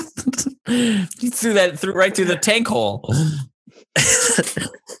 You threw that right through the tank hole.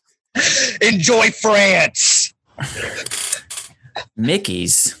 Enjoy France.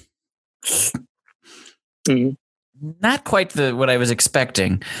 Mickey's. Not quite what I was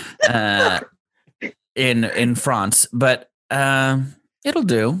expecting in France, but it'll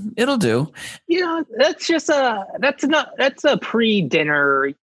do. It'll do. You know, that's a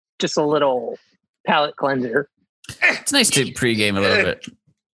pre-dinner, just a little palate cleanser. It's nice to pregame a little bit.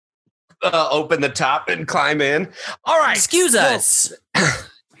 Open the top and climb in. All right. Excuse us.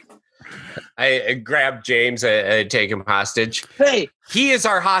 I grab James. I take him hostage. Hey, he is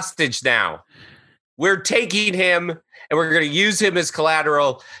our hostage now. We're taking him, and we're going to use him as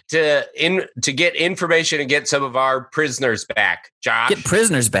collateral to get information and get some of our prisoners back. Josh, get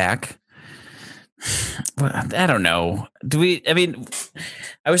prisoners back. Well, I don't know. I mean,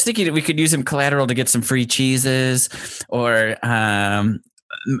 I was thinking that we could use him collateral to get some free cheeses, or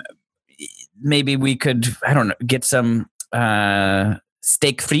maybe we could, I don't know, get some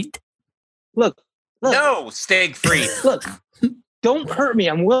steak frites. Look. No, steak frites. Look, don't hurt me.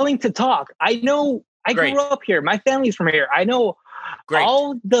 I'm willing to talk. I know. I Great. grew up here. My family's from here. I know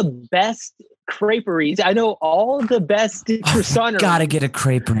all the best creperies. I know all the best croissanteries. Gotta get a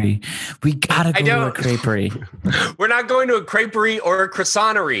creperie. We gotta go to a creperie. We're not going to a creperie or a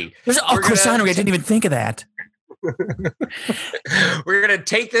croissanterie. There's a croissanterie. I didn't even think of that. We're going to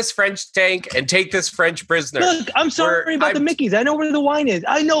take this French tank and take this French prisoner. Look, I'm sorry about the Mickeys. I know where the wine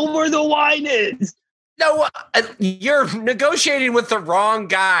is. No, you're negotiating with the wrong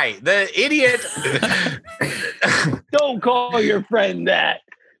guy. The idiot. Don't call your friend that.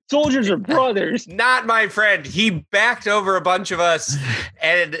 Soldiers are brothers. Not my friend. He backed over a bunch of us,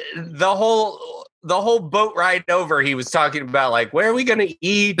 and the whole boat ride over, he was talking about, like, where are we going to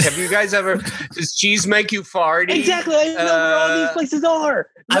eat? Have you guys ever? Does cheese make you farty? Exactly. I know where all these places are.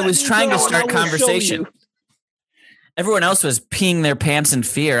 I was trying to start conversation. Everyone else was peeing their pants in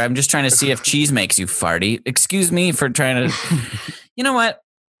fear. I'm just trying to see if cheese makes you farty. Excuse me for trying to. You know what?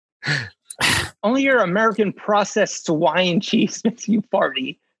 Only your American processed wine cheese makes you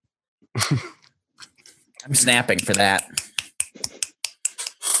farty. I'm snapping for that.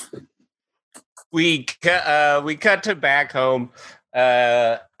 We cut to back home.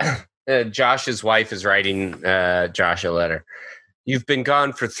 Josh's wife is writing Josh a letter. You've been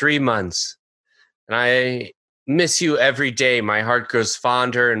gone for 3 months, and I miss you every day. My heart grows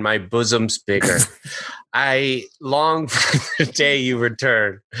fonder and my bosom's bigger. I long for the day you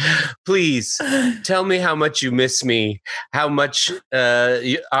return. Please tell me how much you miss me, how much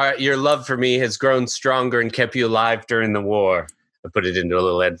your love for me has grown stronger and kept you alive during the war. I put it into a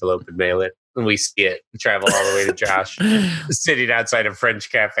little envelope and mail it. And we see it travel all the way to Josh, sitting outside a French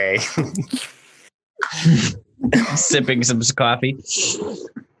cafe. Sipping some coffee.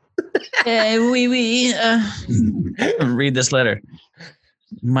 Oui. Read this letter.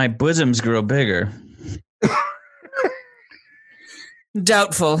 My bosoms grow bigger.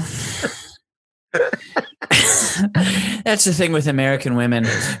 Doubtful. That's the thing with American women.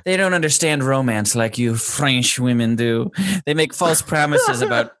 They don't understand romance like you French women do. They make false promises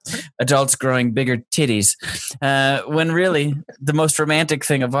about adults growing bigger titties, when really the most romantic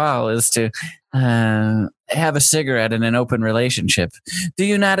thing of all is to have a cigarette in an open relationship. Do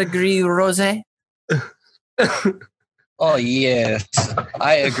you not agree, Rosé? Oh, yes.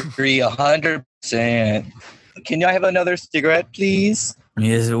 I agree 100%. Can I have another cigarette, please?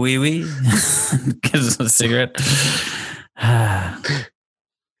 Yes, oui. Gives us a cigarette.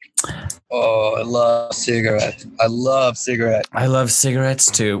 Oh, I love cigarettes. I love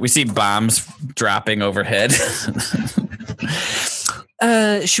cigarettes too. We see bombs dropping overhead.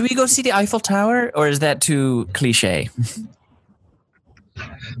 Should we go see the Eiffel Tower, or is that too cliche?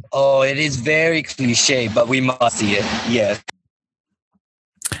 Oh, it is very cliche, but we must see it. Yes.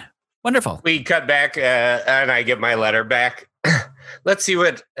 Wonderful. We cut back, and I get my letter back. let's see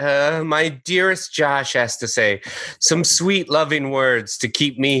what my dearest Josh has to say. Some sweet, loving words to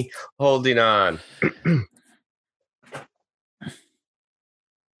keep me holding on.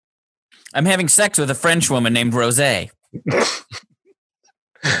 I'm having sex with a French woman named Rosé.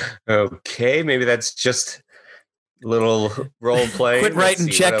 Okay, maybe that's just a little role play. Quit writing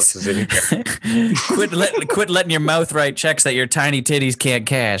checks. Quit letting your mouth write checks that your tiny titties can't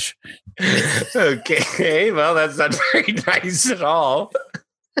cash. Okay, well, that's not very nice at all.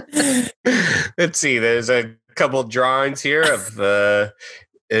 Let's see. There's a couple drawings here of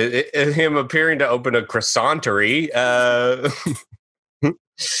him appearing to open a croissantery.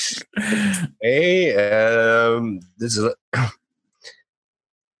 Hey, this is.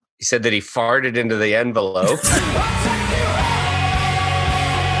 He said that he farted into the envelope.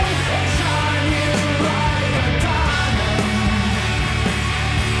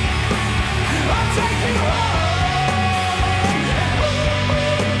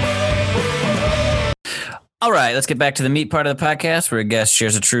 All right, let's get back to the meat part of the podcast where a guest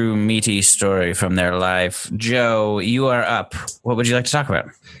shares a true meaty story from their life. Joe, you are up. What would you like to talk about?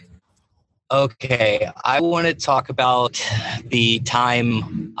 Okay, I want to talk about the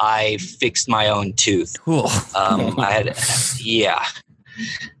time I fixed my own tooth. Cool. Yeah.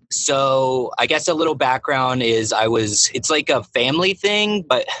 So I guess a little background is it's like a family thing,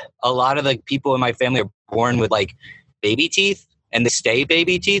 but a lot of the people in my family are born with like baby teeth and they stay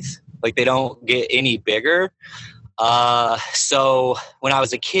baby teeth. Like they don't get any bigger. So when I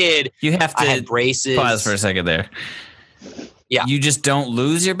was a kid, You have I to had braces. pause for a second there. Yeah. You just don't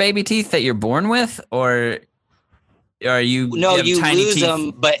lose your baby teeth that you're born with, or are you? No, have you tiny lose teeth?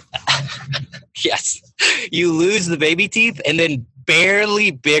 them, but yes, you lose the baby teeth, and then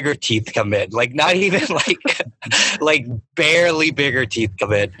barely bigger teeth come in. Like not even like barely bigger teeth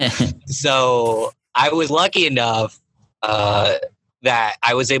come in. So I was lucky enough that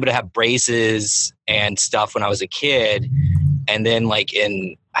I was able to have braces and stuff when I was a kid, and then like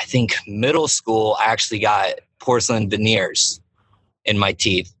in I think middle school, I actually got porcelain veneers in my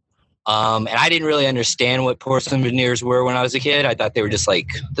teeth. And I didn't really understand what porcelain veneers were when I was a kid. I thought they were just like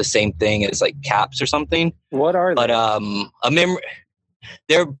the same thing as like caps or something. What are they? But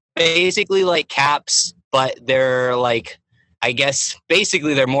they're basically like caps, but they're like, I guess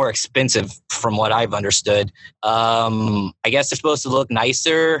basically they're more expensive from what I've understood. I guess they're supposed to look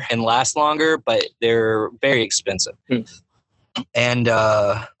nicer and last longer, but they're very expensive. And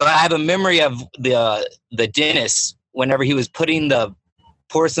but I have a memory of the dentist whenever he was putting the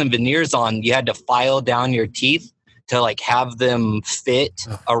porcelain veneers on, you had to file down your teeth to like have them fit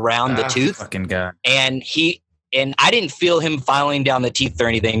around the tooth. Fucking God. And I didn't feel him filing down the teeth or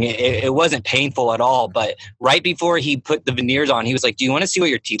anything. It wasn't painful at all. But right before he put the veneers on, he was like, "Do you want to see what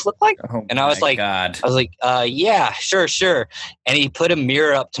your teeth look like?" Oh, and I was like, God. "Yeah, sure." And he put a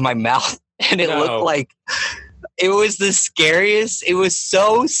mirror up to my mouth, and it looked like. It was the scariest. It was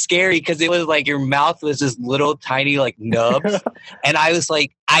so scary because it was like your mouth was just little tiny like nubs. And I was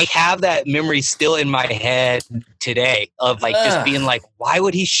like, I have that memory still in my head today of like just being like, why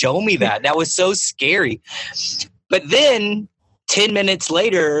would he show me that? That was so scary. But then 10 minutes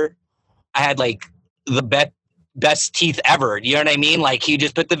later, I had like the best teeth ever. You know what I mean? Like he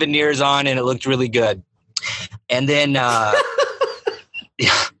just put the veneers on and it looked really good. And then,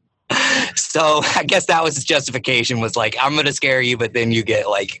 yeah. So I guess that was his justification, was like, I'm going to scare you, but then you get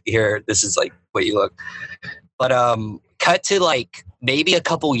like, here, this is like what you look. But cut to like maybe a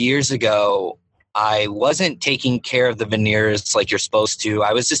couple years ago, I wasn't taking care of the veneers like you're supposed to.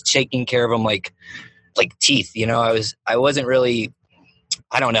 I was just taking care of them like teeth, you know. I wasn't really,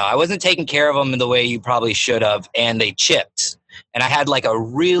 I don't know. I wasn't taking care of them in the way you probably should have, and they chipped. And I had like a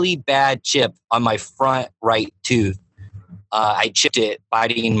really bad chip on my front right tooth. I chipped it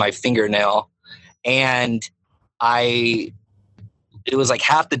biting my fingernail, and it was like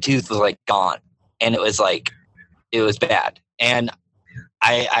half the tooth was like gone, and it was bad. And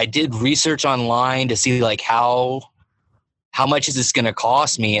I did research online to see like how much is this going to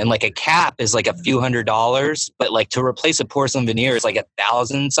cost me? And like a cap is like a few $100s, but like to replace a porcelain veneer is like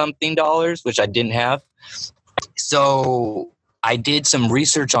 $1,000-something, which I didn't have. So I did some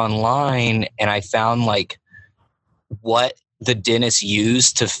research online, and I found like what the dentist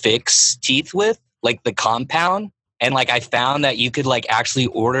used to fix teeth with, like the compound. And like I found that you could like actually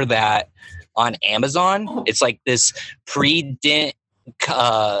order that on Amazon. It's like this pre-dent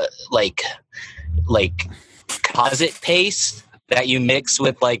like composite paste that you mix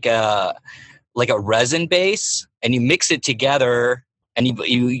with like a resin base, and you mix it together, and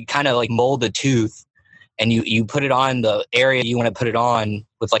you kind of like mold the tooth, and you put it on the area you want to put it on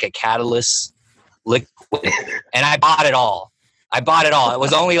with like a catalyst liquid. And I bought it all. I bought it all. It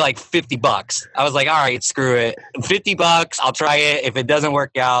was only like $50. I was like, all right, screw it. $50. I'll try it. If it doesn't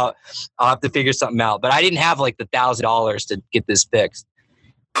work out, I'll have to figure something out. But I didn't have like the $1,000 to get this fixed.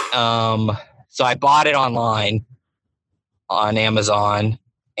 So I bought it online on Amazon,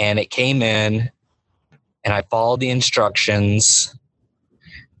 and it came in, and I followed the instructions,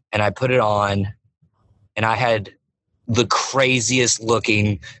 and I put it on, and I had the craziest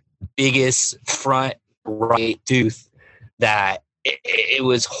looking, biggest front right tooth that it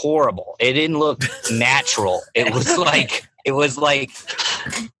was horrible. It didn't look natural. It was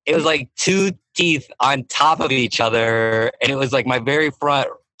like two teeth on top of each other, and it was like my very front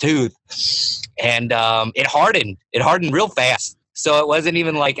tooth, and it hardened real fast. So it wasn't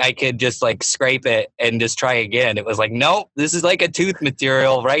even like I could just like scrape it and just try again. It was like, nope, this is like a tooth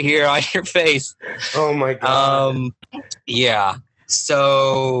material right here on your face. Oh my God. Yeah.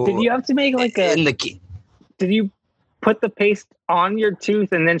 So Did you have to make like a? Did you put the paste on your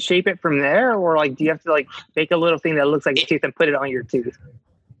tooth and then shape it from there, or like do you have to like make a little thing that looks like a tooth and put it on your tooth?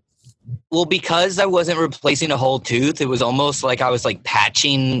 Well, because I wasn't replacing a whole tooth, it was almost like I was like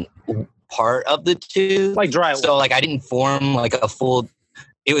patching part of the tooth, Like drywall. So like I didn't form like a full.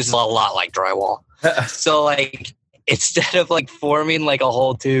 It was a lot like drywall. So like instead of like forming like a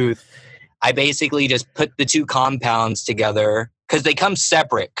whole tooth, I basically just put the two compounds together, because they come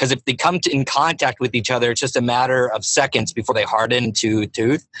separate. Because if they come in contact with each other, it's just a matter of seconds before they harden into a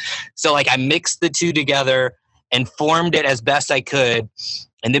tooth. So like I mixed the two together and formed it as best I could,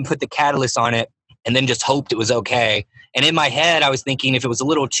 and then put the catalyst on it, and then just hoped it was okay. And in my head, I was thinking if it was a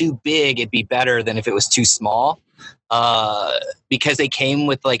little too big, it'd be better than if it was too small. Because they came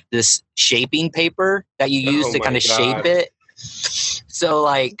with like this shaping paper that you use to kind of shape it. So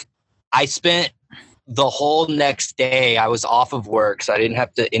like I spent the whole next day, I was off of work, so I didn't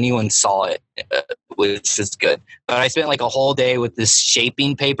have to, anyone saw it, which is good. But I spent like a whole day with this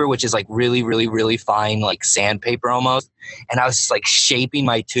shaping paper, which is like really, really, really fine, like sandpaper almost. And I was just like shaping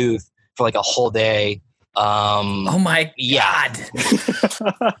my tooth for like a whole day. Oh my God.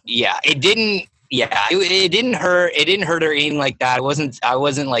 Yeah, it didn't. Yeah, it didn't hurt. It didn't hurt or anything like that. I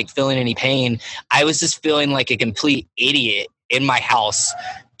wasn't like feeling any pain. I was just feeling like a complete idiot in my house,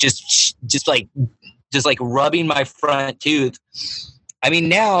 just like rubbing my front tooth. I mean,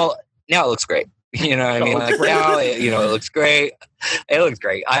 now it looks great. You know what I mean? Like now, it looks great. It looks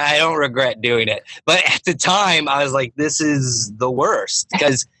great. I don't regret doing it. But at the time, I was like, this is the worst,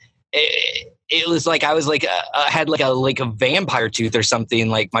 because it was like I was like I had like a vampire tooth or something.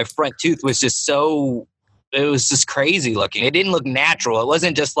 Like my front tooth was just it was just crazy looking. It didn't look natural. It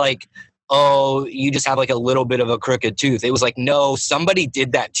wasn't just like, oh, you just have like a little bit of a crooked tooth. It was like, no, somebody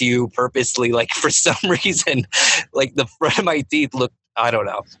did that to you purposely. Like for some reason, like the front of my teeth looked, I don't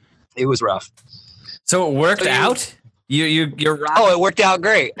know. It was rough. So it worked out? You're rocking. Oh, it worked out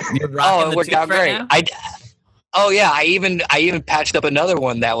great. It worked out great. I even patched up another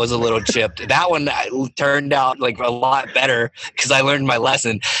one that was a little chipped. That one turned out like a lot better because I learned my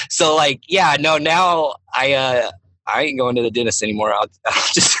lesson. So like, yeah, no, now I ain't going to the dentist anymore. I'll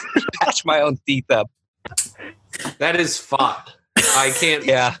just patch my own teeth up. That is fun. I can't.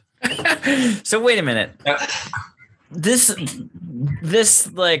 Yeah. So wait a minute.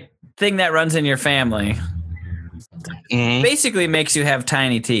 This like thing that runs in your family basically makes you have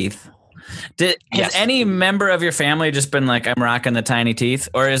tiny teeth. Has any member of your family just been like, I'm rocking the tiny teeth?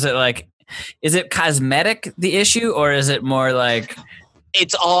 Or is it cosmetic, the issue? Or is it more like...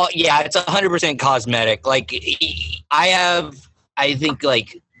 It's 100% cosmetic. Like I think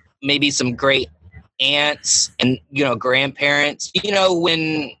like maybe some great aunts and, grandparents,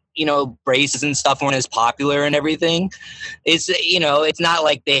 when, braces and stuff weren't as popular and everything. It's not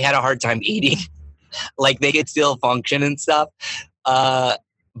like they had a hard time eating. Like they could still function and stuff.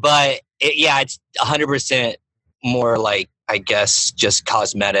 But it's 100% more like, I guess, just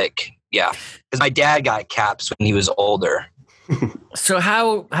cosmetic. Yeah. Because my dad got caps when he was older. So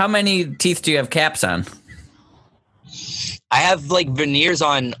how many teeth do you have caps on? I have like veneers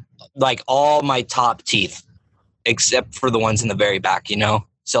on like all my top teeth, except for the ones in the very back,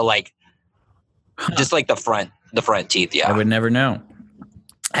 So like, just like the front teeth. Yeah. I would never know.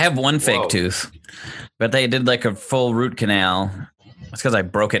 I have one fake tooth, but they did like a full root canal. It's because I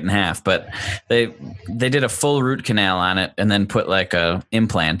broke it in half, but they did a full root canal on it and then put like a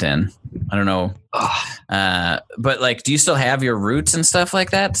implant in. I don't know. But like, do you still have your roots and stuff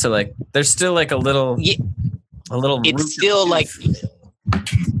like that? So like, there's still like a little. It's still like,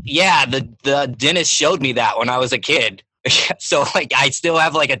 the dentist showed me that when I was a kid. So like, I still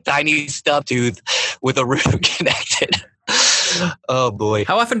have like a tiny stub tooth with a root connected. Oh boy.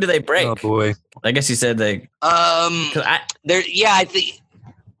 How often do they break? Oh boy. I guess you said they. I think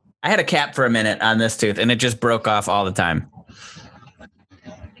I had a cap for a minute on this tooth, and it just broke off all the time.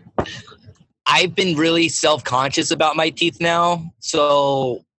 I've been really self-conscious about my teeth now,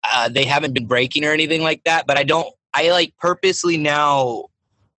 so they haven't been breaking or anything like that. But I like purposely now,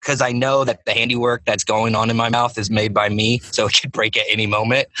 because I know that the handiwork that's going on in my mouth is made by me, so it could break at any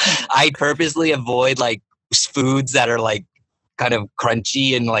moment. I purposely avoid like foods that are like kind of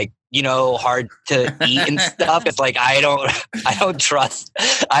crunchy and like, you know, hard to eat and stuff. It's like I don't trust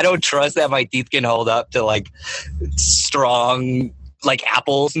that my teeth can hold up to like strong like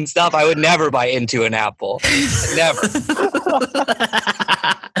apples and stuff. I would never bite into an apple. Never.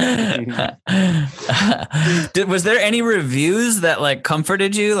 Was there any reviews that like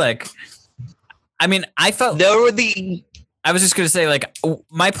comforted you? Like, I mean, I felt I was just going to say, like,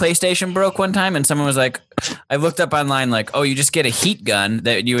 my PlayStation broke one time and someone was like, I looked up online, like, oh, you just get a heat gun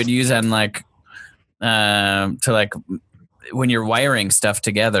that you would use on like, to like, when you're wiring stuff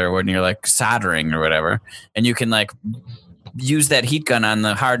together, when you're like soldering or whatever, and you can like use that heat gun on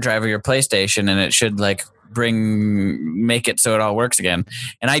the hard drive of your PlayStation and it should like make it so it all works again.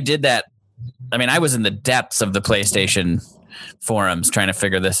 And I did that. I mean, I was in the depths of the PlayStation forums trying to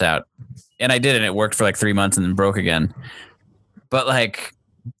figure this out. And I did, and it worked for like 3 months and then broke again. But like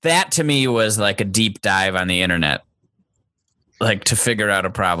that to me was like a deep dive on the internet, like to figure out a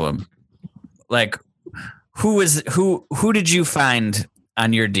problem. Like who did you find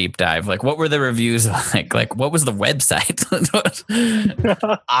on your deep dive? Like what were the reviews like? Like what was the website?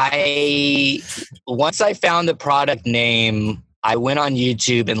 Once I found the product name, I went on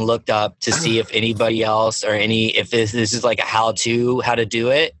YouTube and looked up to see if anybody else or if this is like a how to do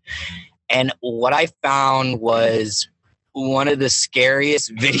it. And what I found was one of the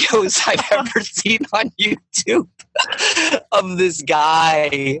scariest videos I've ever seen on YouTube of this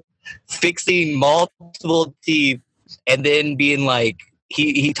guy fixing multiple teeth and then being like,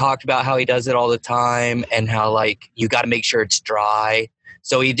 he talked about how he does it all the time and how like you got to make sure it's dry.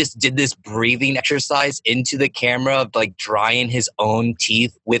 So he just did this breathing exercise into the camera of like drying his own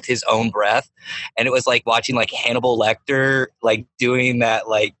teeth with his own breath. And it was like watching like Hannibal Lecter like doing that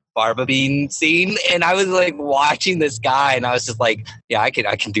like Barba Bean scene. And I was like watching this guy and I was just like, yeah, I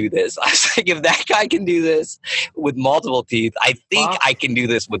can do this. I was like, if that guy can do this with multiple teeth, I think I can do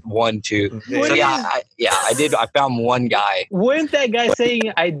this with one tooth. So I did. I found one guy. Wouldn't that guy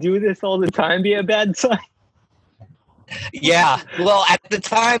saying I do this all the time be a bad sign? Yeah. Well, at the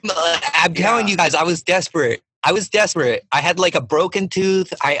time, I'm telling you guys, I was desperate. I had like a broken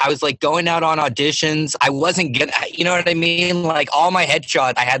tooth. I was like going out on auditions. I wasn't getting, you know what I mean? Like all my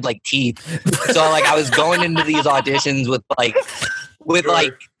headshots, I had like teeth. So like I was going into these auditions with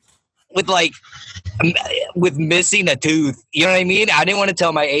missing a tooth. You know what I mean? I didn't want to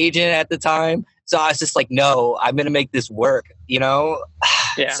tell my agent at the time. So I was just like, no, I'm going to make this work, you know?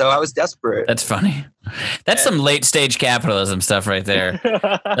 Yeah. So I was desperate. That's funny. That's some late stage capitalism stuff right there.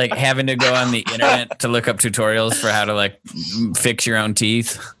 Like having to go on the internet to look up tutorials for how to like fix your own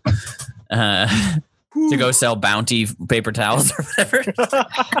teeth. To go sell Bounty paper towels or whatever.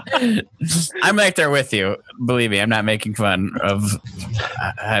 I'm right there with you. Believe me, I'm not making fun of.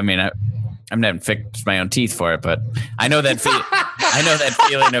 I mean, I'm not fixed my own teeth for it, but I know that. I know that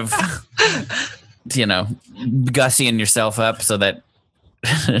feeling of, you know, gussying yourself up so that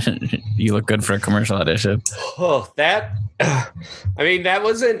you look good for a commercial audition. Oh, that. I mean, that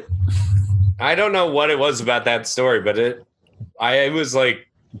wasn't. I don't know what it was about that story, but I was like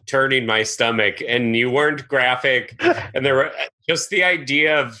turning my stomach, and you weren't graphic, and there were just the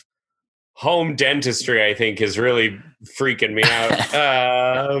idea of home dentistry. I think is really freaking me out.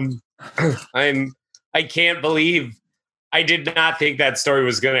 I can't believe. I did not think that story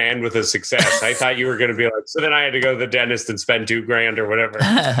was going to end with a success. I thought you were going to be like, so then I had to go to the dentist and spend $2,000 or whatever.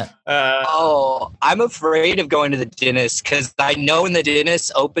 I'm afraid of going to the dentist because I know when the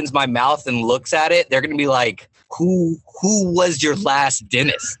dentist opens my mouth and looks at it, they're going to be like, who was your last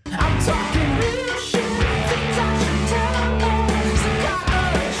dentist? I'm talking real shit.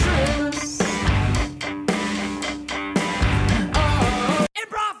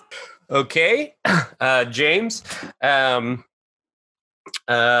 Improv. Okay, James.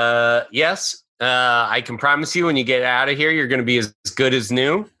 Yes, I can promise you when you get out of here, you're going to be as good as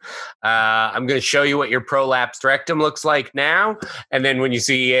new. I'm going to show you what your prolapsed rectum looks like now. And then when you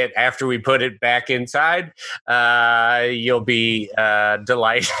see it after we put it back inside, you'll be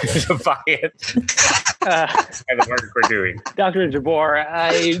delighted by it. And the work we're doing. Dr. Jabor,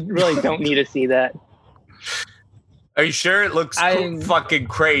 I really don't need to see that. Are you sure? It looks fucking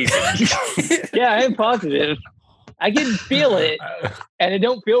crazy. Yeah, I'm positive. I can feel it, and it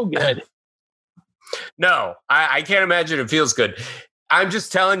don't feel good. No, I can't imagine it feels good. I'm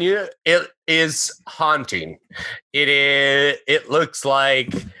just telling you, it is haunting. It looks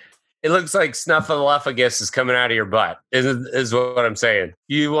like snuffleupagus is coming out of your butt. Is what I'm saying.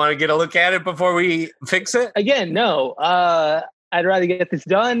 You want to get a look at it before we fix it? Again, no. I'd rather get this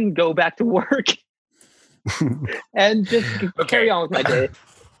done, go back to work, and just carry on with my day.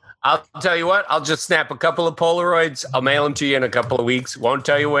 I'll tell you what, I'll just snap a couple of Polaroids. I'll mail them to you in a couple of weeks. Won't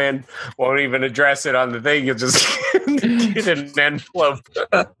tell you when. Won't even address it on the thing. You'll just get an envelope.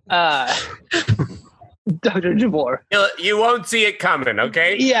 Dr. Jabor. You won't see it coming,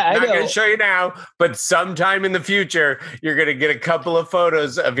 okay? Yeah, I know. I'm not going to show you now, but sometime in the future, you're going to get a couple of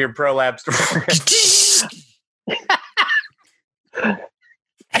photos of your prolapsed.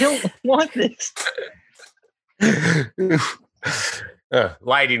 I don't want this.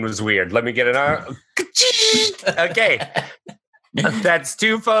 Lighting was weird. Let me get it on. Okay. That's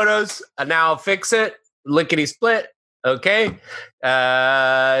 2 photos. Now I'll fix it. Lickety split. Okay.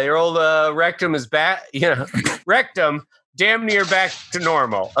 Your old rectum is back. Rectum damn near back to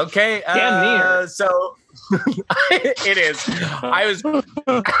normal. Okay. Damn near. So it is.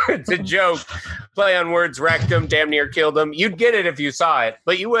 It's a joke. Play on words. Rectum damn near killed him. You'd get it if you saw it,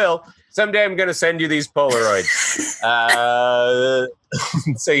 but you will. Someday I'm going to send you these Polaroids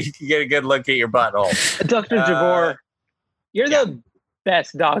so you can get a good look at your butthole. Dr. Jabor, you're the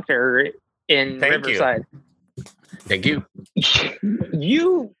best doctor in Riverside. Thank you.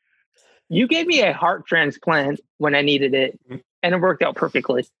 You gave me a heart transplant when I needed it, and it worked out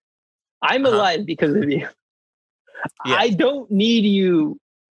perfectly. I'm alive because of you. Yeah. I don't need you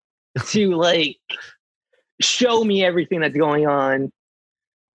to show me everything that's going on.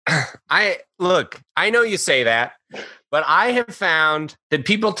 I know you say that, but I have found that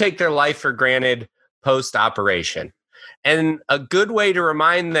people take their life for granted post-operation. And a good way to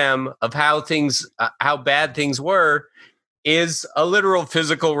remind them of how bad things were is a literal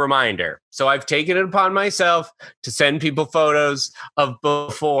physical reminder. So I've taken it upon myself to send people photos of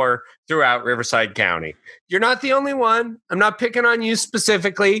before throughout Riverside County. You're not the only one. I'm not picking on you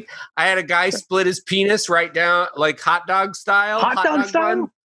specifically. I had a guy split his penis right down like hot dog style. Hot dog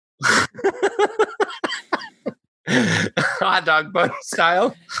style? Hot dog bun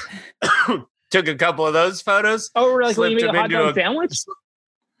style. Took a couple of those photos. Oh, like when you make a hot dog sandwich?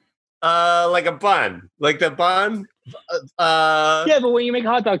 Like a bun. Like the bun. Yeah, but when you make a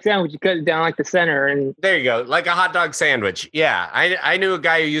hot dog sandwich, you cut it down like the center. And there you go. Like a hot dog sandwich. Yeah. I knew a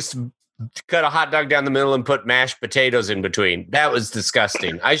guy who used to cut a hot dog down the middle and put mashed potatoes in between. That was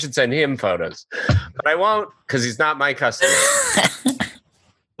disgusting. I should send him photos. But I won't because he's not my customer.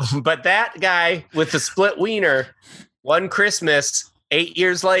 But that guy with the split wiener, one Christmas, 8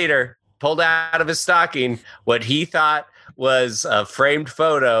 years later, pulled out of his stocking what he thought was a framed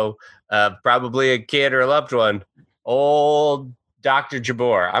photo of probably a kid or a loved one. Old Dr.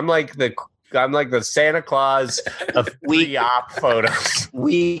 Jabor. I'm like the Santa Claus of pre-op photos.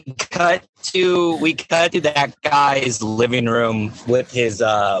 We cut to that guy's living room with his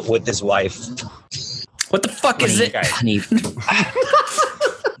wife. What the fuck is it?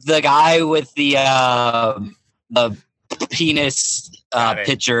 The guy with the penis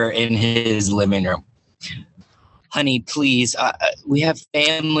picture in his living room. Honey, please, we have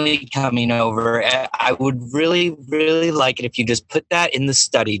family coming over. I would really, really like it if you just put that in the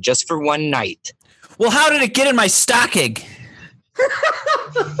study just for one night. Well, how did it get in my stocking?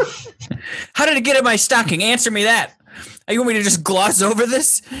 How did it get in my stocking? Answer me that. You want me to just gloss over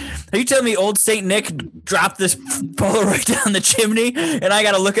this? Are you telling me old Saint Nick dropped this Polaroid down the chimney and I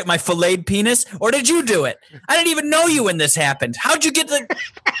got to look at my filleted penis? Or did you do it? I didn't even know you when this happened. How did you get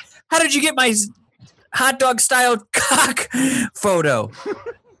my hot dog style cock photo?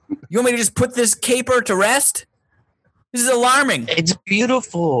 You want me to just put this caper to rest? This is alarming. It's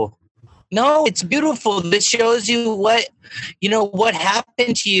beautiful. No, it's beautiful. This shows you what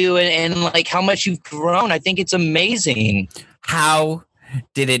happened to you and like how much you've grown. I think it's amazing. How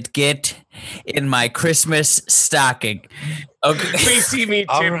did it get in my Christmas stocking? Okay. Please see me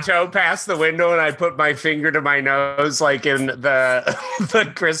tiptoe past the window and I put my finger to my nose like in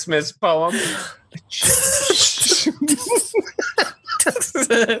the Christmas poem.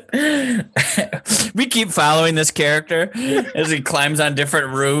 We keep following this character as he climbs on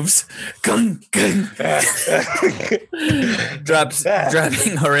different roofs. Dropping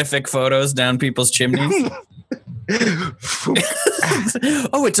horrific photos down people's chimneys.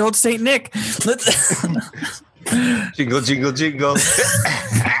 Oh, it's old Saint Nick. Jingle, jingle, jingle.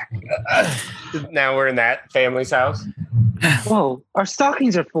 Now we're in that family's house. Whoa, our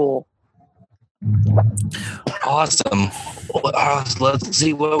stockings are full. Awesome. Let's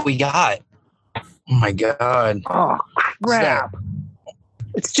see what we got. Oh my God. Oh crap!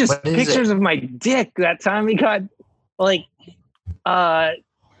 It's just What is pictures of my dick. That time he got like,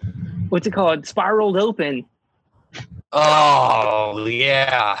 what's it called? Spiraled open. Oh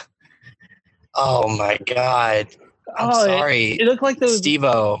yeah. Oh my God. I'm sorry. It looked like those.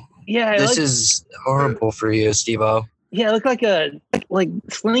 Steve-O. Yeah, This is horrible for you, Steve-O. yeah, it looked like a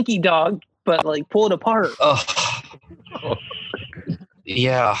slinky dog, but like pulled apart. Oh.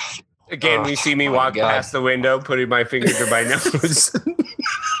 Yeah. Again, we see me walk past the window, putting my finger to my nose.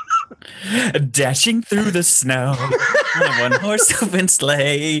 Dashing through the snow on a one-horse open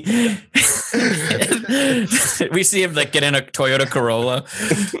sleigh. We see him like get in a Toyota Corolla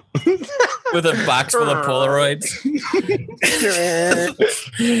with a box full of Polaroids.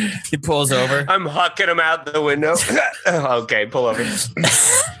 He pulls over. I'm hucking him out the window. Okay, pull over.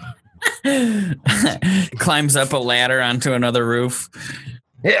 Climbs up a ladder onto another roof.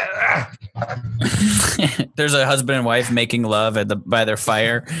 Yeah. There's a husband and wife making love by their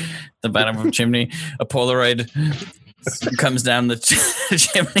fire, the bottom of a chimney. A Polaroid comes down the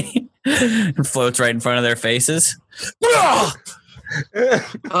chimney and floats right in front of their faces.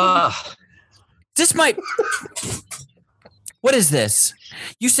 This might. What is this?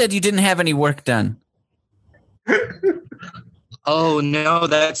 You said you didn't have any work done. Oh no,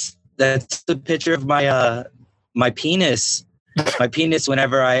 that's the picture of my my penis. My penis.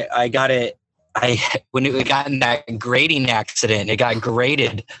 Whenever I got it, when it got in that grading accident, it got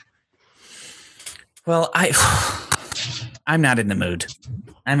graded. Well, I'm not in the mood.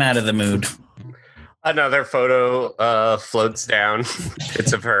 I'm out of the mood. Another photo floats down.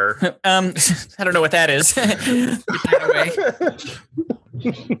 It's of her. I don't know what that is.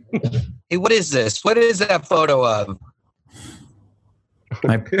 Hey, what is this? What is that photo of?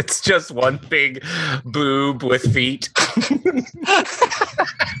 It's just one big boob with feet.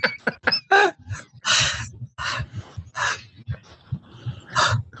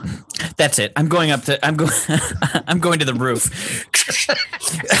 That's it. I'm going to the roof.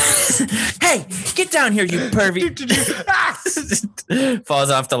 Hey, get down here, you pervy. Falls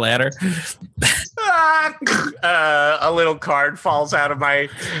off the ladder. A little card falls out of my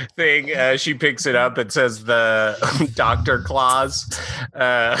thing. She picks it up. It says the Dr. Claus.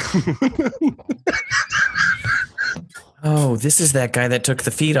 Oh, this is that guy that took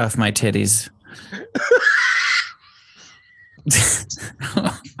the feet off my titties.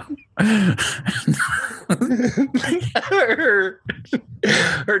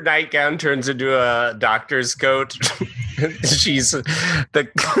 her nightgown turns into a doctor's coat. She's the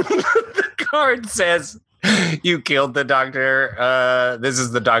card says, "You killed the doctor. This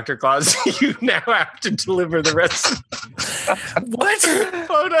is the Dr. Claus. You now have to deliver the rest." What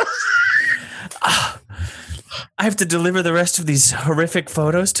photos? I have to deliver the rest of these horrific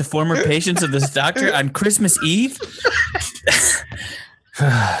photos to former patients of this doctor on Christmas Eve?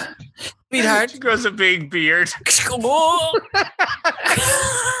 Sweetheart. She grows a big beard. Where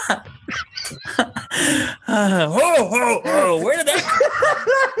did that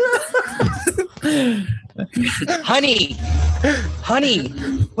Honey,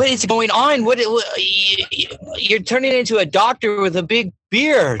 what is going on? What you're turning into a doctor with a big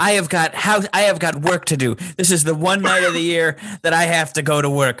beard. I have got work to do. This is the one night of the year that I have to go to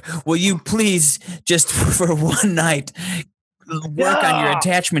work. Will you please just for one night work on your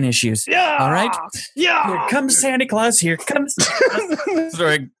attachment issues? Yeah. All right? Yeah. Here comes Santa Claus. Here comes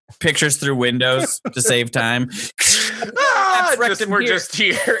throwing pictures through windows to save time. We're just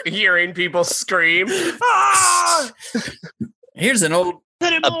hearing people scream. Here's an old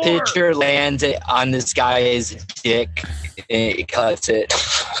a picture lands on this guy's dick and it cuts it.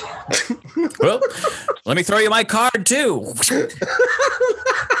 Well, let me throw you my card too.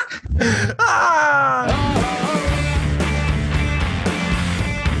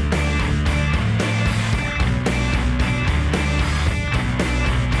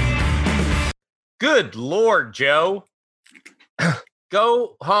 Good Lord, Joe.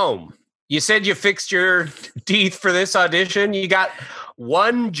 Go home. You said you fixed your teeth for this audition. You got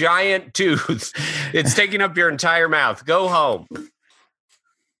one giant tooth. It's taking up your entire mouth. Go home.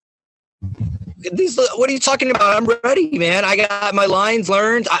 What are you talking about? I'm ready, man. I got my lines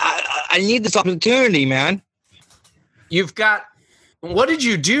learned. I need this opportunity, man. You've got. What did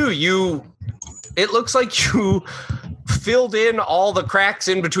you do? It looks like you filled in all the cracks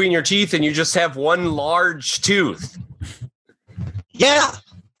in between your teeth and you just have one large tooth. Yeah,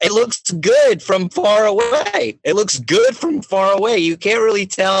 it looks good from far away. You can't really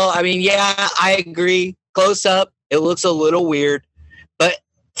tell. I mean, yeah, I agree. Close up, it looks a little weird, but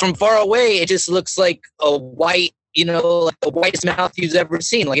from far away, it just looks like a white, like the whitest mouth you've ever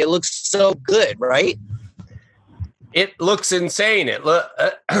seen. Like, it looks so good, right? It looks insane. It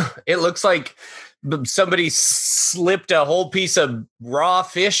looks like somebody slipped a whole piece of raw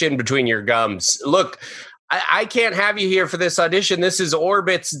fish in between your gums. Look, I can't have you here for this audition. This is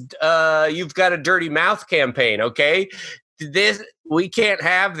Orbit's You've Got a Dirty Mouth campaign, okay? We can't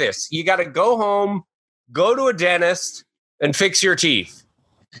have this. You got to go home, go to a dentist, and fix your teeth.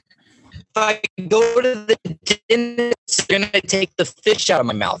 If I go to the dentist, they're going to take the fish out of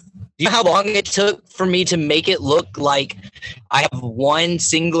my mouth. Do you know how long it took for me to make it look like I have one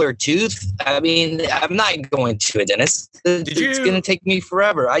singular tooth? I mean, I'm not going to a dentist. It's going to take me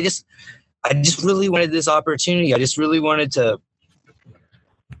forever. I just really wanted this opportunity. I just really wanted to.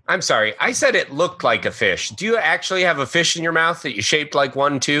 I'm sorry. I said it looked like a fish. Do you actually have a fish in your mouth that you shaped like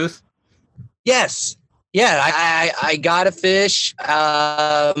one tooth? Yes. Yeah, I got a fish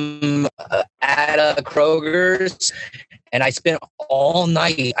at a Kroger's, and I spent all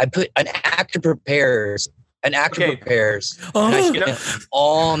night. I put an actor prepares, and I spent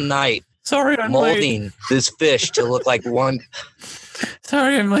all night molding this fish to look like one.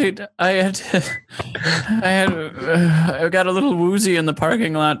 Sorry, I'm late. I got a little woozy in the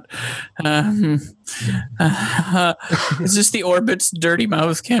parking lot. Is this the Orbit's Dirty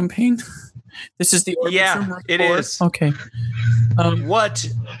Mouth campaign? This is the Orbit's report? It is. Okay. What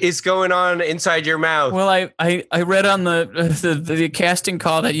is going on inside your mouth? Well, I read on the casting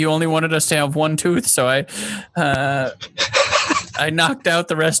call that you only wanted us to have one tooth, so I knocked out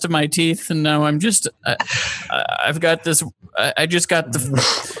the rest of my teeth, and now I'm just I've got this. I've just got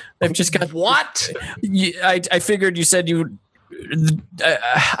what? I figured you said you.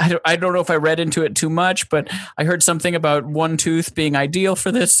 I don't know if I read into it too much, but I heard something about one tooth being ideal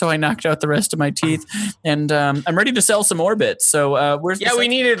for this, so I knocked out the rest of my teeth, and I'm ready to sell some Orbits. So we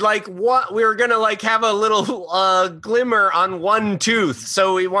needed what we were gonna have a little glimmer on one tooth,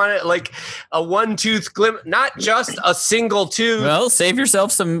 so we wanted a one tooth glimmer, not just a single tooth. Well, save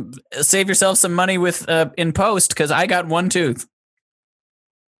yourself some money with in post, because I got one tooth.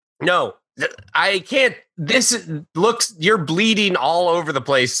 No, I can't. You're bleeding all over the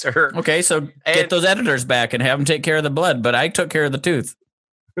place, sir. Okay, so get those editors back and have them take care of the blood, but I took care of the tooth.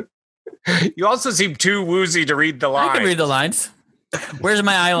 You also seem too woozy to read the lines. I can read the lines. Where's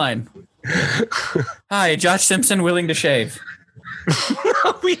my eye line? Hi, Josh Simpson, willing to shave.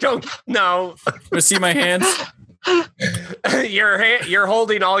 We don't know. Want to see my hands? You're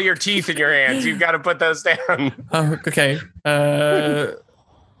holding all your teeth in your hands. You've got to put those down. Oh, okay.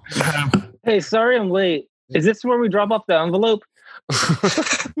 Hey, sorry I'm late. Is this where we drop off the envelope?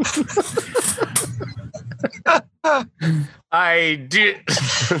 I did.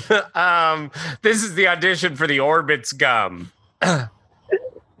 This is the audition for the Orbit's gum.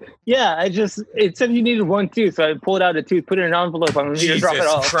 Yeah, it said you needed one tooth, so I pulled out a tooth, put it in an envelope. I'm going to drop it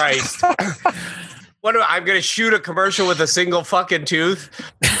off. Christ. I'm going to shoot a commercial with a single fucking tooth.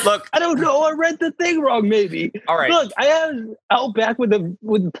 Look, I don't know. I read the thing wrong, maybe. All right. Look, I have out back with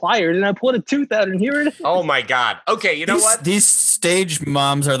the pliers, and I pulled a tooth out, and here it is. Oh my God. Okay, you know what? These stage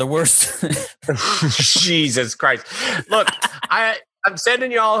moms are the worst. Jesus Christ. Look, I'm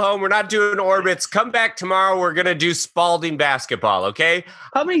sending you all home. We're not doing Orbits. Come back tomorrow. We're going to do Spalding basketball, okay?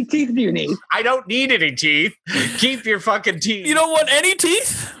 How many teeth do you need? I don't need any teeth. Keep your fucking teeth. You don't want any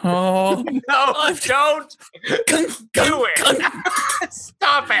teeth? Oh. No, don't do it.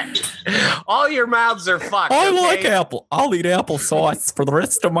 Stop it. All your mouths are fucked. I okay? like apple. I'll eat applesauce for the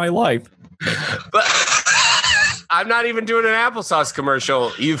rest of my life. But I'm not even doing an applesauce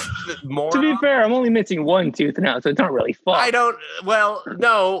commercial. You've more. To be fair, I'm only missing one tooth now, so it's not really fucked.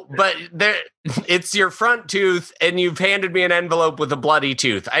 No, but it's your front tooth, and you've handed me an envelope with a bloody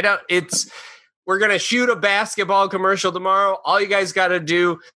tooth. We're going to shoot a basketball commercial tomorrow. All you guys got to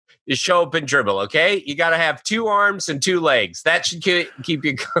do is show up and dribble, okay? You got to have 2 arms and 2 legs. That should keep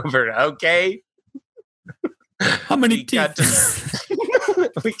you covered, okay? How many teeth?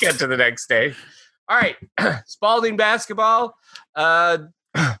 We get to the next day. All right, Spalding basketball.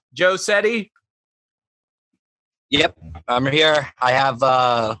 Joe Sette. Yep, I'm here. I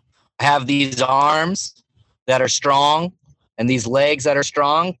have these arms that are strong and these legs that are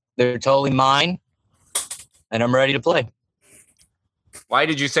strong. They're totally mine, and I'm ready to play. Why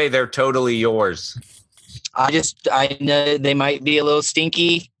did you say they're totally yours? I know they might be a little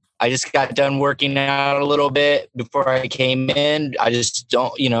stinky. I just got done working out a little bit before I came in. I just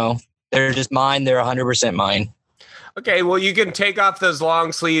don't, they're just mine. They're 100% mine. Okay, well, you can take off those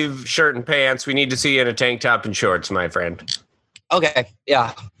long sleeve shirt and pants. We need to see you in a tank top and shorts, my friend. Okay,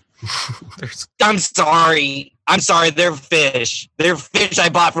 yeah. I'm sorry. They're fish. They're fish I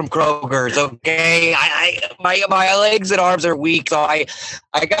bought from Kroger's. Okay, my legs and arms are weak, so I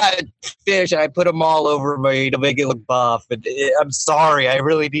got fish and I put them all over me to make it look buff. And I'm sorry. I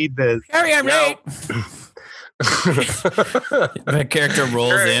really need this. Sorry, I'm late. The character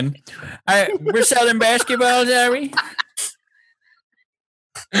rolls in. We're selling basketballs, are we?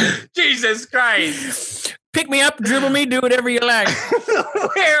 Jesus Christ. Pick me up, dribble me, do whatever you like.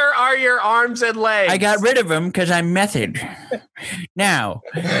 Where are your arms and legs? I got rid of them because I'm method. Now.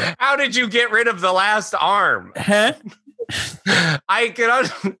 How did you get rid of the last arm? Huh? How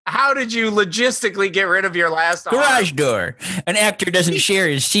did you logistically get rid of your last arm? Garage door. An actor doesn't share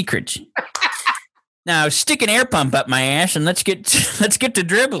his secrets. Now stick an air pump up my ass and let's get to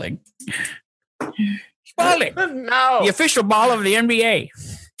dribbling. Spalding. No. The official ball of the NBA.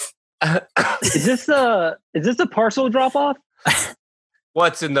 Is this a parcel drop off?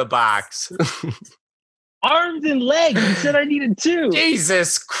 What's in the box? Arms and legs. You said I needed two.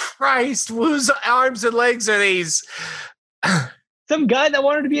 Jesus Christ. Whose arms and legs are these? Some guy that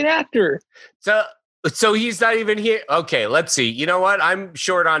wanted to be an actor. So he's not even here. Okay, let's see. You know what? I'm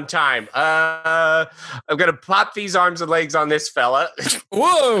short on time. I'm going to pop these arms and legs on this fella.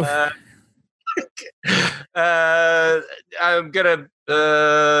 Whoa. I'm going to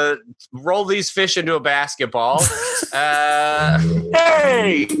roll these fish into a basketball.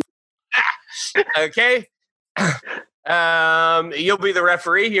 Hey! Okay. You'll be the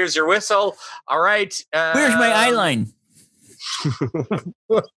referee. Here's your whistle. All right. Where's my eye line?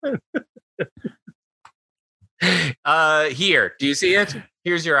 Here. Do you see it?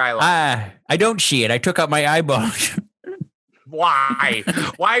 Here's your eye line. I don't see it. I took out my eyeball. Why?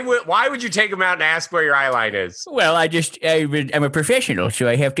 Why would you take them out and ask where your eye line is? Well, I'm a professional, so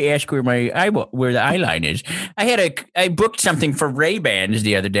I have to ask where where the eye line is. I booked something for Ray-Bans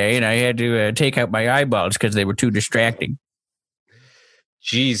the other day, and I had to take out my eyeballs because they were too distracting.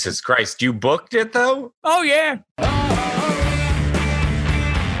 Jesus Christ! You booked it though? Oh yeah.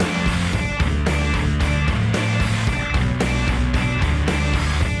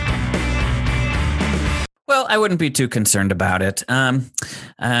 Well, I wouldn't be too concerned about it.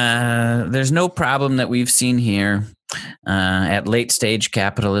 There's no problem that we've seen here at late stage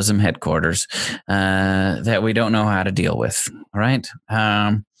capitalism headquarters that we don't know how to deal with. All right.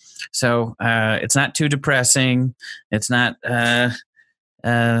 So it's not too depressing. It's not,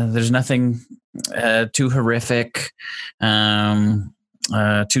 there's nothing too horrific, too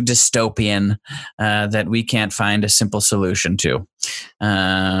dystopian that we can't find a simple solution to.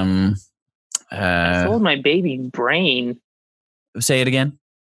 I sold my baby's brain. Say it again.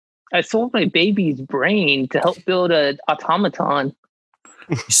 I sold my baby's brain to help build an automaton.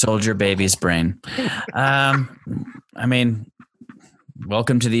 You sold your baby's brain. I mean,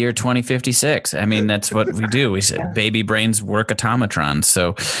 welcome to the year 2056. I mean, that's what we do. We say baby brains work automatrons.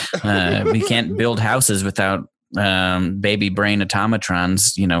 So we can't build houses without baby brain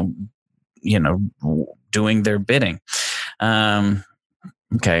automatrons, doing their bidding.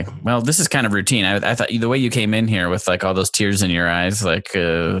 Okay. Well, this is kind of routine. I thought the way you came in here with like all those tears in your eyes, like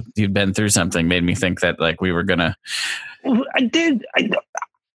you'd been through something, made me think that like we were gonna. I did.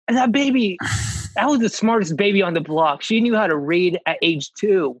 That baby, that was the smartest baby on the block. She knew how to read at age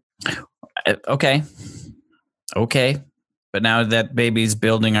 2. Okay. But now that baby's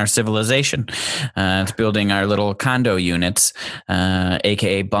building our civilization. It's building our little condo units,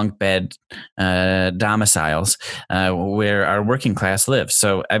 aka bunk bed domiciles, where our working class lives.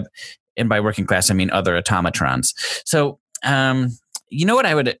 So, and by working class, I mean other automatrons. So, you know what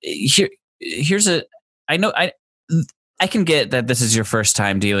I would here's a. I know I can get that this is your first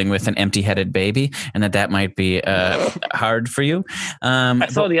time dealing with an empty-headed baby, and that might be hard for you. I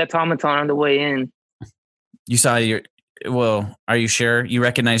saw the automaton on the way in. You saw your. Well, are you sure you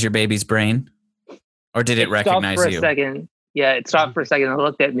recognize your baby's brain, or did it recognize you? You? For a second. Yeah, it stopped for a second and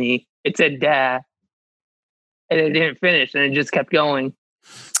looked at me. It said "Dad," and it didn't finish, and it just kept going.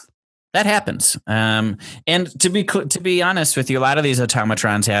 That happens. And to be honest with you, a lot of these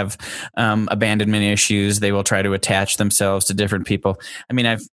automatrons have abandonment issues. They will try to attach themselves to different people. I mean,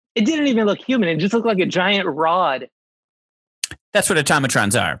 it didn't even look human. It just looked like a giant rod. That's what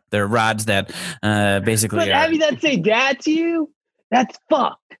automatrons are. They're rods that basically. But having that say "dad" to you, that's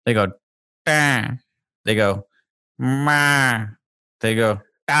fucked. They go, bah. They go, ma. They go,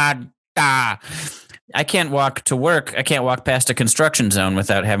 da da. I can't walk to work. I can't walk past a construction zone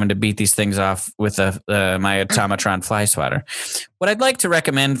without having to beat these things off with my automatron fly swatter. What I'd like to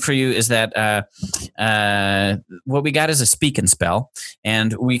recommend for you is that what we got is a speak and spell,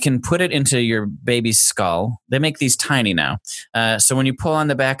 and we can put it into your baby's skull. They make these tiny now. So when you pull on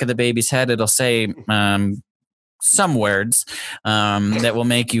the back of the baby's head, it'll say some words that will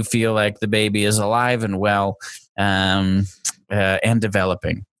make you feel like the baby is alive and well and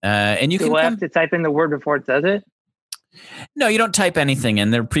developing. And you Do I have to type in the word before it says it? No, you don't type anything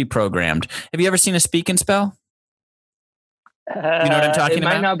in. They're pre-programmed. Have you ever seen a speak and spell? You know what I'm talking it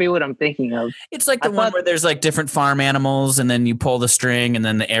about? might not be what I'm thinking of. It's like the one where there's like different farm animals, and then you pull the string, and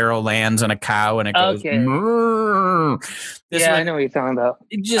then the arrow lands on a cow, and it goes. Okay. This Yeah, one, I know what you're talking about.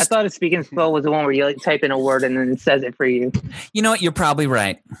 I I thought a speak and spell was the one where you like type in a word and then it says it for you. You know what? You're probably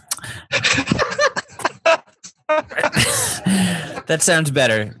right. That sounds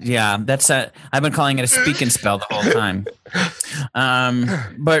better. Yeah, that's. I've been calling it a speak and spell the whole time.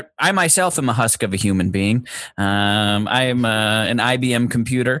 But I myself am a husk of a human being. I am an IBM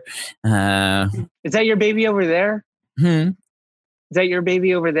computer. Is that your baby over there? Is that your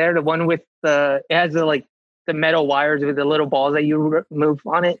baby over there? The one with it has the metal wires with the little balls that you move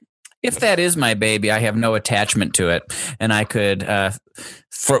on it? If that is my baby, I have no attachment to it, and I could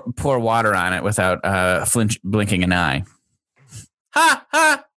pour water on it without blinking an eye. Ha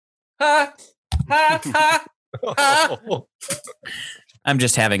ha ha ha ha ha! I'm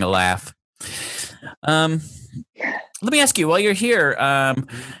just having a laugh. Let me ask you, while you're here,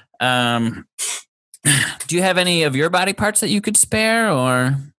 do you have any of your body parts that you could spare,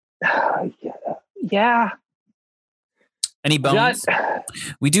 or Yeah. any bones?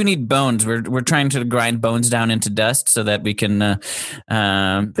 We do need bones. We're trying to grind bones down into dust so that we can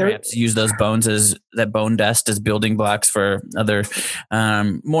perhaps use those bones that bone dust as building blocks for other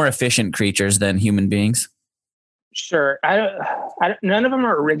more efficient creatures than human beings. Sure. None of them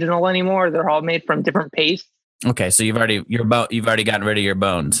are original anymore. They're all made from different pastes. Okay, so you've already gotten rid of your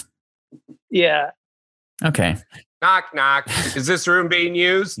bones. Yeah. Okay. Knock, knock. Is this room being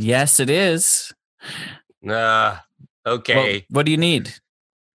used? Yes, it is. Okay. Well, what do you need?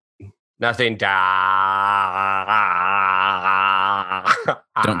 Nothing. Don't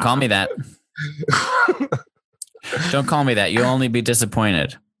call me that. Don't call me that. You'll only be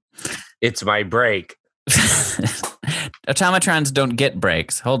disappointed. It's my break. Automatrons don't get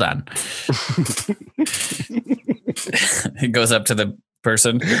breaks. Hold on. He goes up to the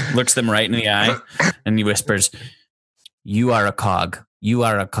person, looks them right in the eye, and he whispers, "You are a cog. You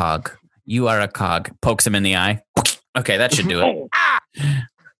are a cog. You are a cog." Pokes him in the eye. Okay, that should do it.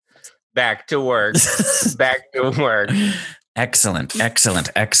 Back to work. Back to work. Excellent.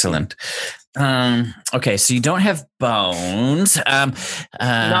 Okay, so you don't have bones.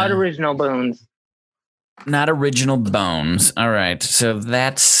 Not original bones. Not original bones. All right, so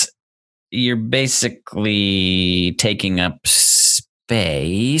you're basically taking up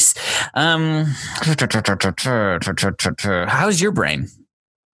space. How's your brain?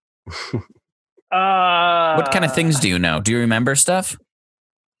 What kind of things do you know? Do you remember stuff?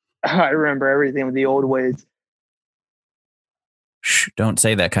 I remember everything with the old ways. Shh, don't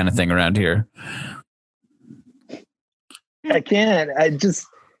say that kind of thing around here. I can't.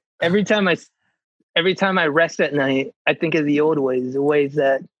 Every time I rest at night, I think of the old ways, the ways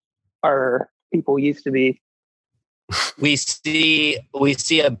that our people used to be. We see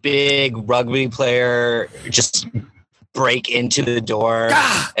a big rugby player just break into the door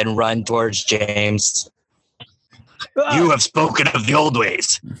and run towards James. You have spoken of the old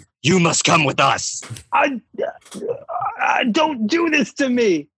ways. You must come with us. I don't do this to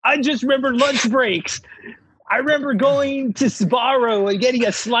me. I just remember lunch breaks. I remember going to Sbarro and getting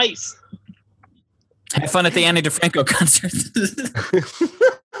a slice. Have fun at the Annie DeFranco concert.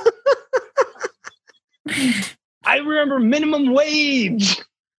 I remember minimum wage.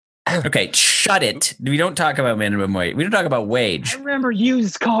 Okay, shut it. We don't talk about minimum wage. We don't talk about I wage. remember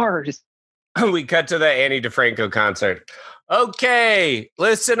used cars. We cut to the Annie DeFranco concert. Okay,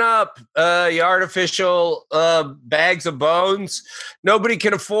 listen up, you artificial bags of bones. Nobody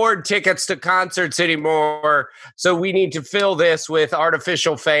can afford tickets to concerts anymore, so we need to fill this with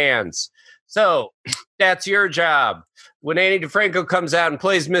artificial fans. So that's your job. When Annie DeFranco comes out and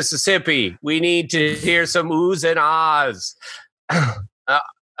plays Mississippi, we need to hear some oohs and ahs.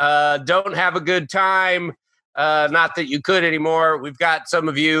 Don't have a good time. Not that you could anymore. We've got some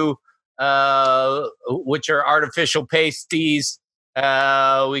of you, which are artificial pasties. We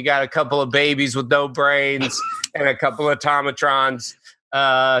got a couple of babies with no brains and a couple of automatrons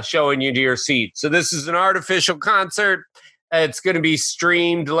showing you to your seat. So this is an artificial concert. It's going to be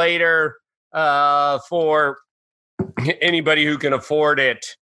streamed later. for anybody who can afford it,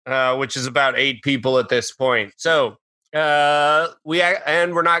 which is about 8 people at this point. So we're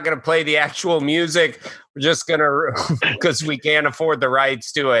not going to play the actual music. We're just going to, because we can't afford the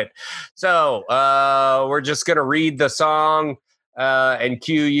rights to it. So we're just going to read the song and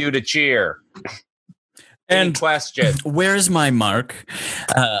cue you to cheer. Any question? Where's my mark?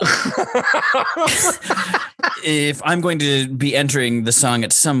 If I'm going to be entering the song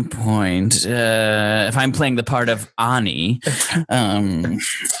at some point, if I'm playing the part of Ani,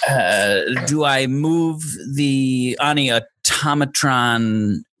 do I move the Ani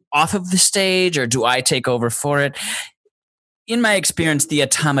automatron off of the stage, or do I take over for it? In my experience, the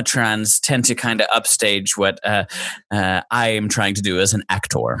automatrons tend to kind of upstage what I am trying to do as an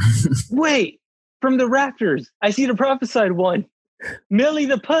actor. Wait, from the Raptors, I see the prophesied one. Millie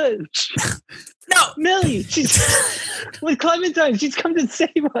the Pudge. No, Millie, she's with Clementine. She's come to save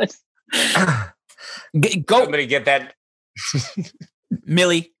us. Go, Somebody get that.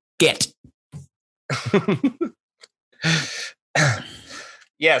 Millie, get.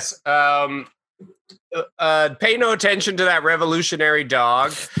 Yes. Pay no attention to that revolutionary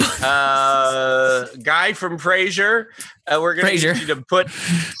dog. Guy from Frasier. We're going to need you to put...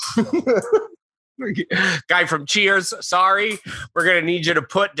 Guy from Cheers, sorry. We're going to need you to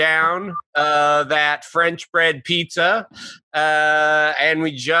put down that French bread pizza. And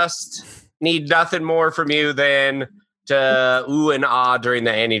we just need nothing more from you than to ooh and ah during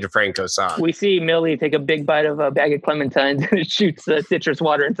the Annie DeFranco song. We see Millie take a big bite of a bag of clementines and it shoots citrus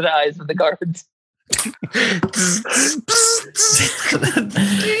water into the eyes of the guards.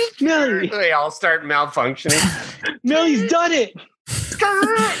 Millie. They all start malfunctioning. Millie's done it.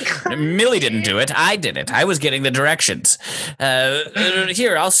 Millie didn't do it. I did it. I was getting the directions.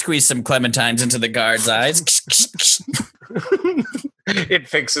 Here, I'll squeeze some clementines into the guard's eyes. It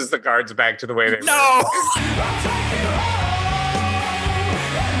fixes the guards back to the way they were. No!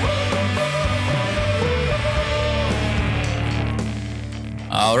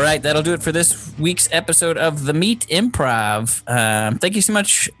 All right, that'll do it for this week's episode of The Meat Improv. Thank you so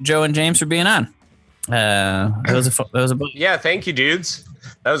much, Joe and James, for being on. That was a Yeah, thank you, dudes.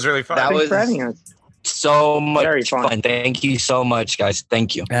 That was really fun. That Thanks was for having us. so much Very fun. Thank you so much, guys.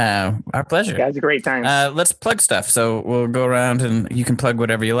 Thank you. our pleasure. Guys, a great time. Let's plug stuff. So we'll go around and you can plug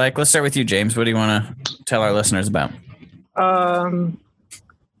whatever you like. Let's start with you, James. What do you want to tell our listeners about?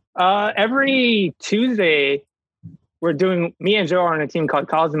 Every Tuesday, me and Joe are on a team called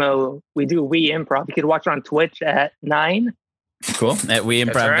Cosmo. We do We Improv. You can watch it on Twitch at 9. Cool. At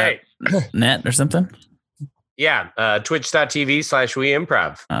WeImprov.net or something? Yeah,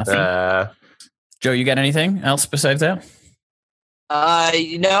 twitch.tv/WeImprov. Awesome. Joe, you got anything else besides that?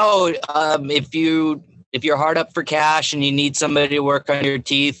 No. If you're hard up for cash and you need somebody to work on your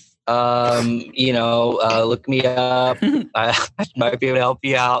teeth, look me up. I might be able to help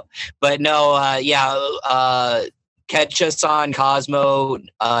you out. But no, catch us on Cosmo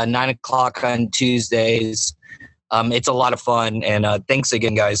 9:00 on Tuesdays. It's a lot of fun, and thanks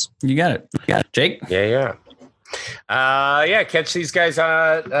again, guys. You got it. Jake? Yeah. Catch these guys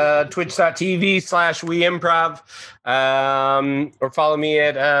on twitch.tv/WeImprov. Or follow me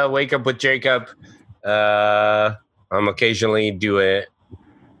at Wake Up with Jacob. I'm occasionally doing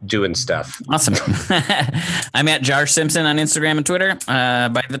stuff. Awesome. I'm at Jar Simpson on Instagram and Twitter.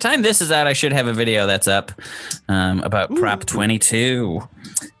 By the time this is out, I should have a video that's up about Prop 22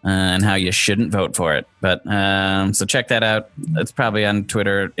 and how you shouldn't vote for it. But so check that out. It's probably on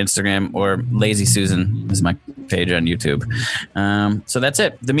Twitter, Instagram, or Lazy Susan is my page on YouTube. So that's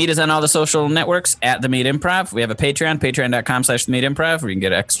it. The Meat is on all the social networks at The Meat Improv. We have a Patreon, patreon.com/TheMeatImprov, where you can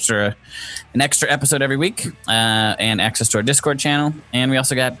get an extra episode every week and access to our Discord channel. And we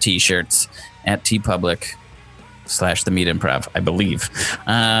also got t-shirts at tpublic/TheMeatImprov, I believe.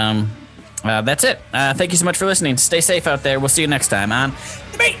 That's it. Thank you so much for listening. Stay safe out there. We'll see you next time on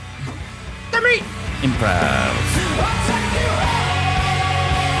The Meat Improv.